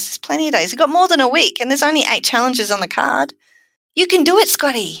days. You've got more than a week, and there's only 8 challenges on the card. You can do it,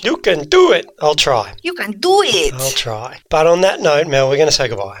 Scotty. You can do it. I'll try. You can do it. I'll try. But on that note, Mel, we're going to say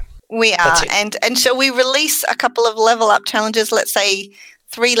goodbye. We are. And shall we release a couple of level up challenges, let's say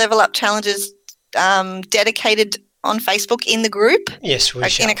 3 level up challenges dedicated on Facebook in the group? Yes, we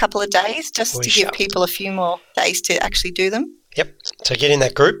shall. In a couple of days, just to give people a few more days to actually do them. Yep. So get in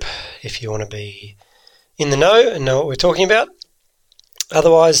that group if you want to be in the know and know what we're talking about.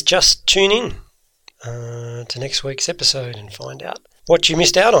 Otherwise, just tune in to next week's episode and find out what you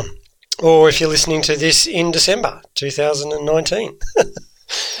missed out on. Or if you're listening to this in December 2019.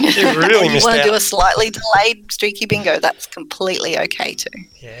 You really missed out. You want to do a slightly delayed streaky bingo, that's completely okay too.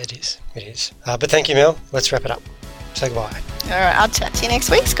 Yeah, it is. But thank you, Mel. Let's wrap it up. Say goodbye. All right, I'll chat to you next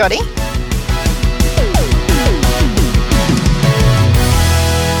week, Scotty.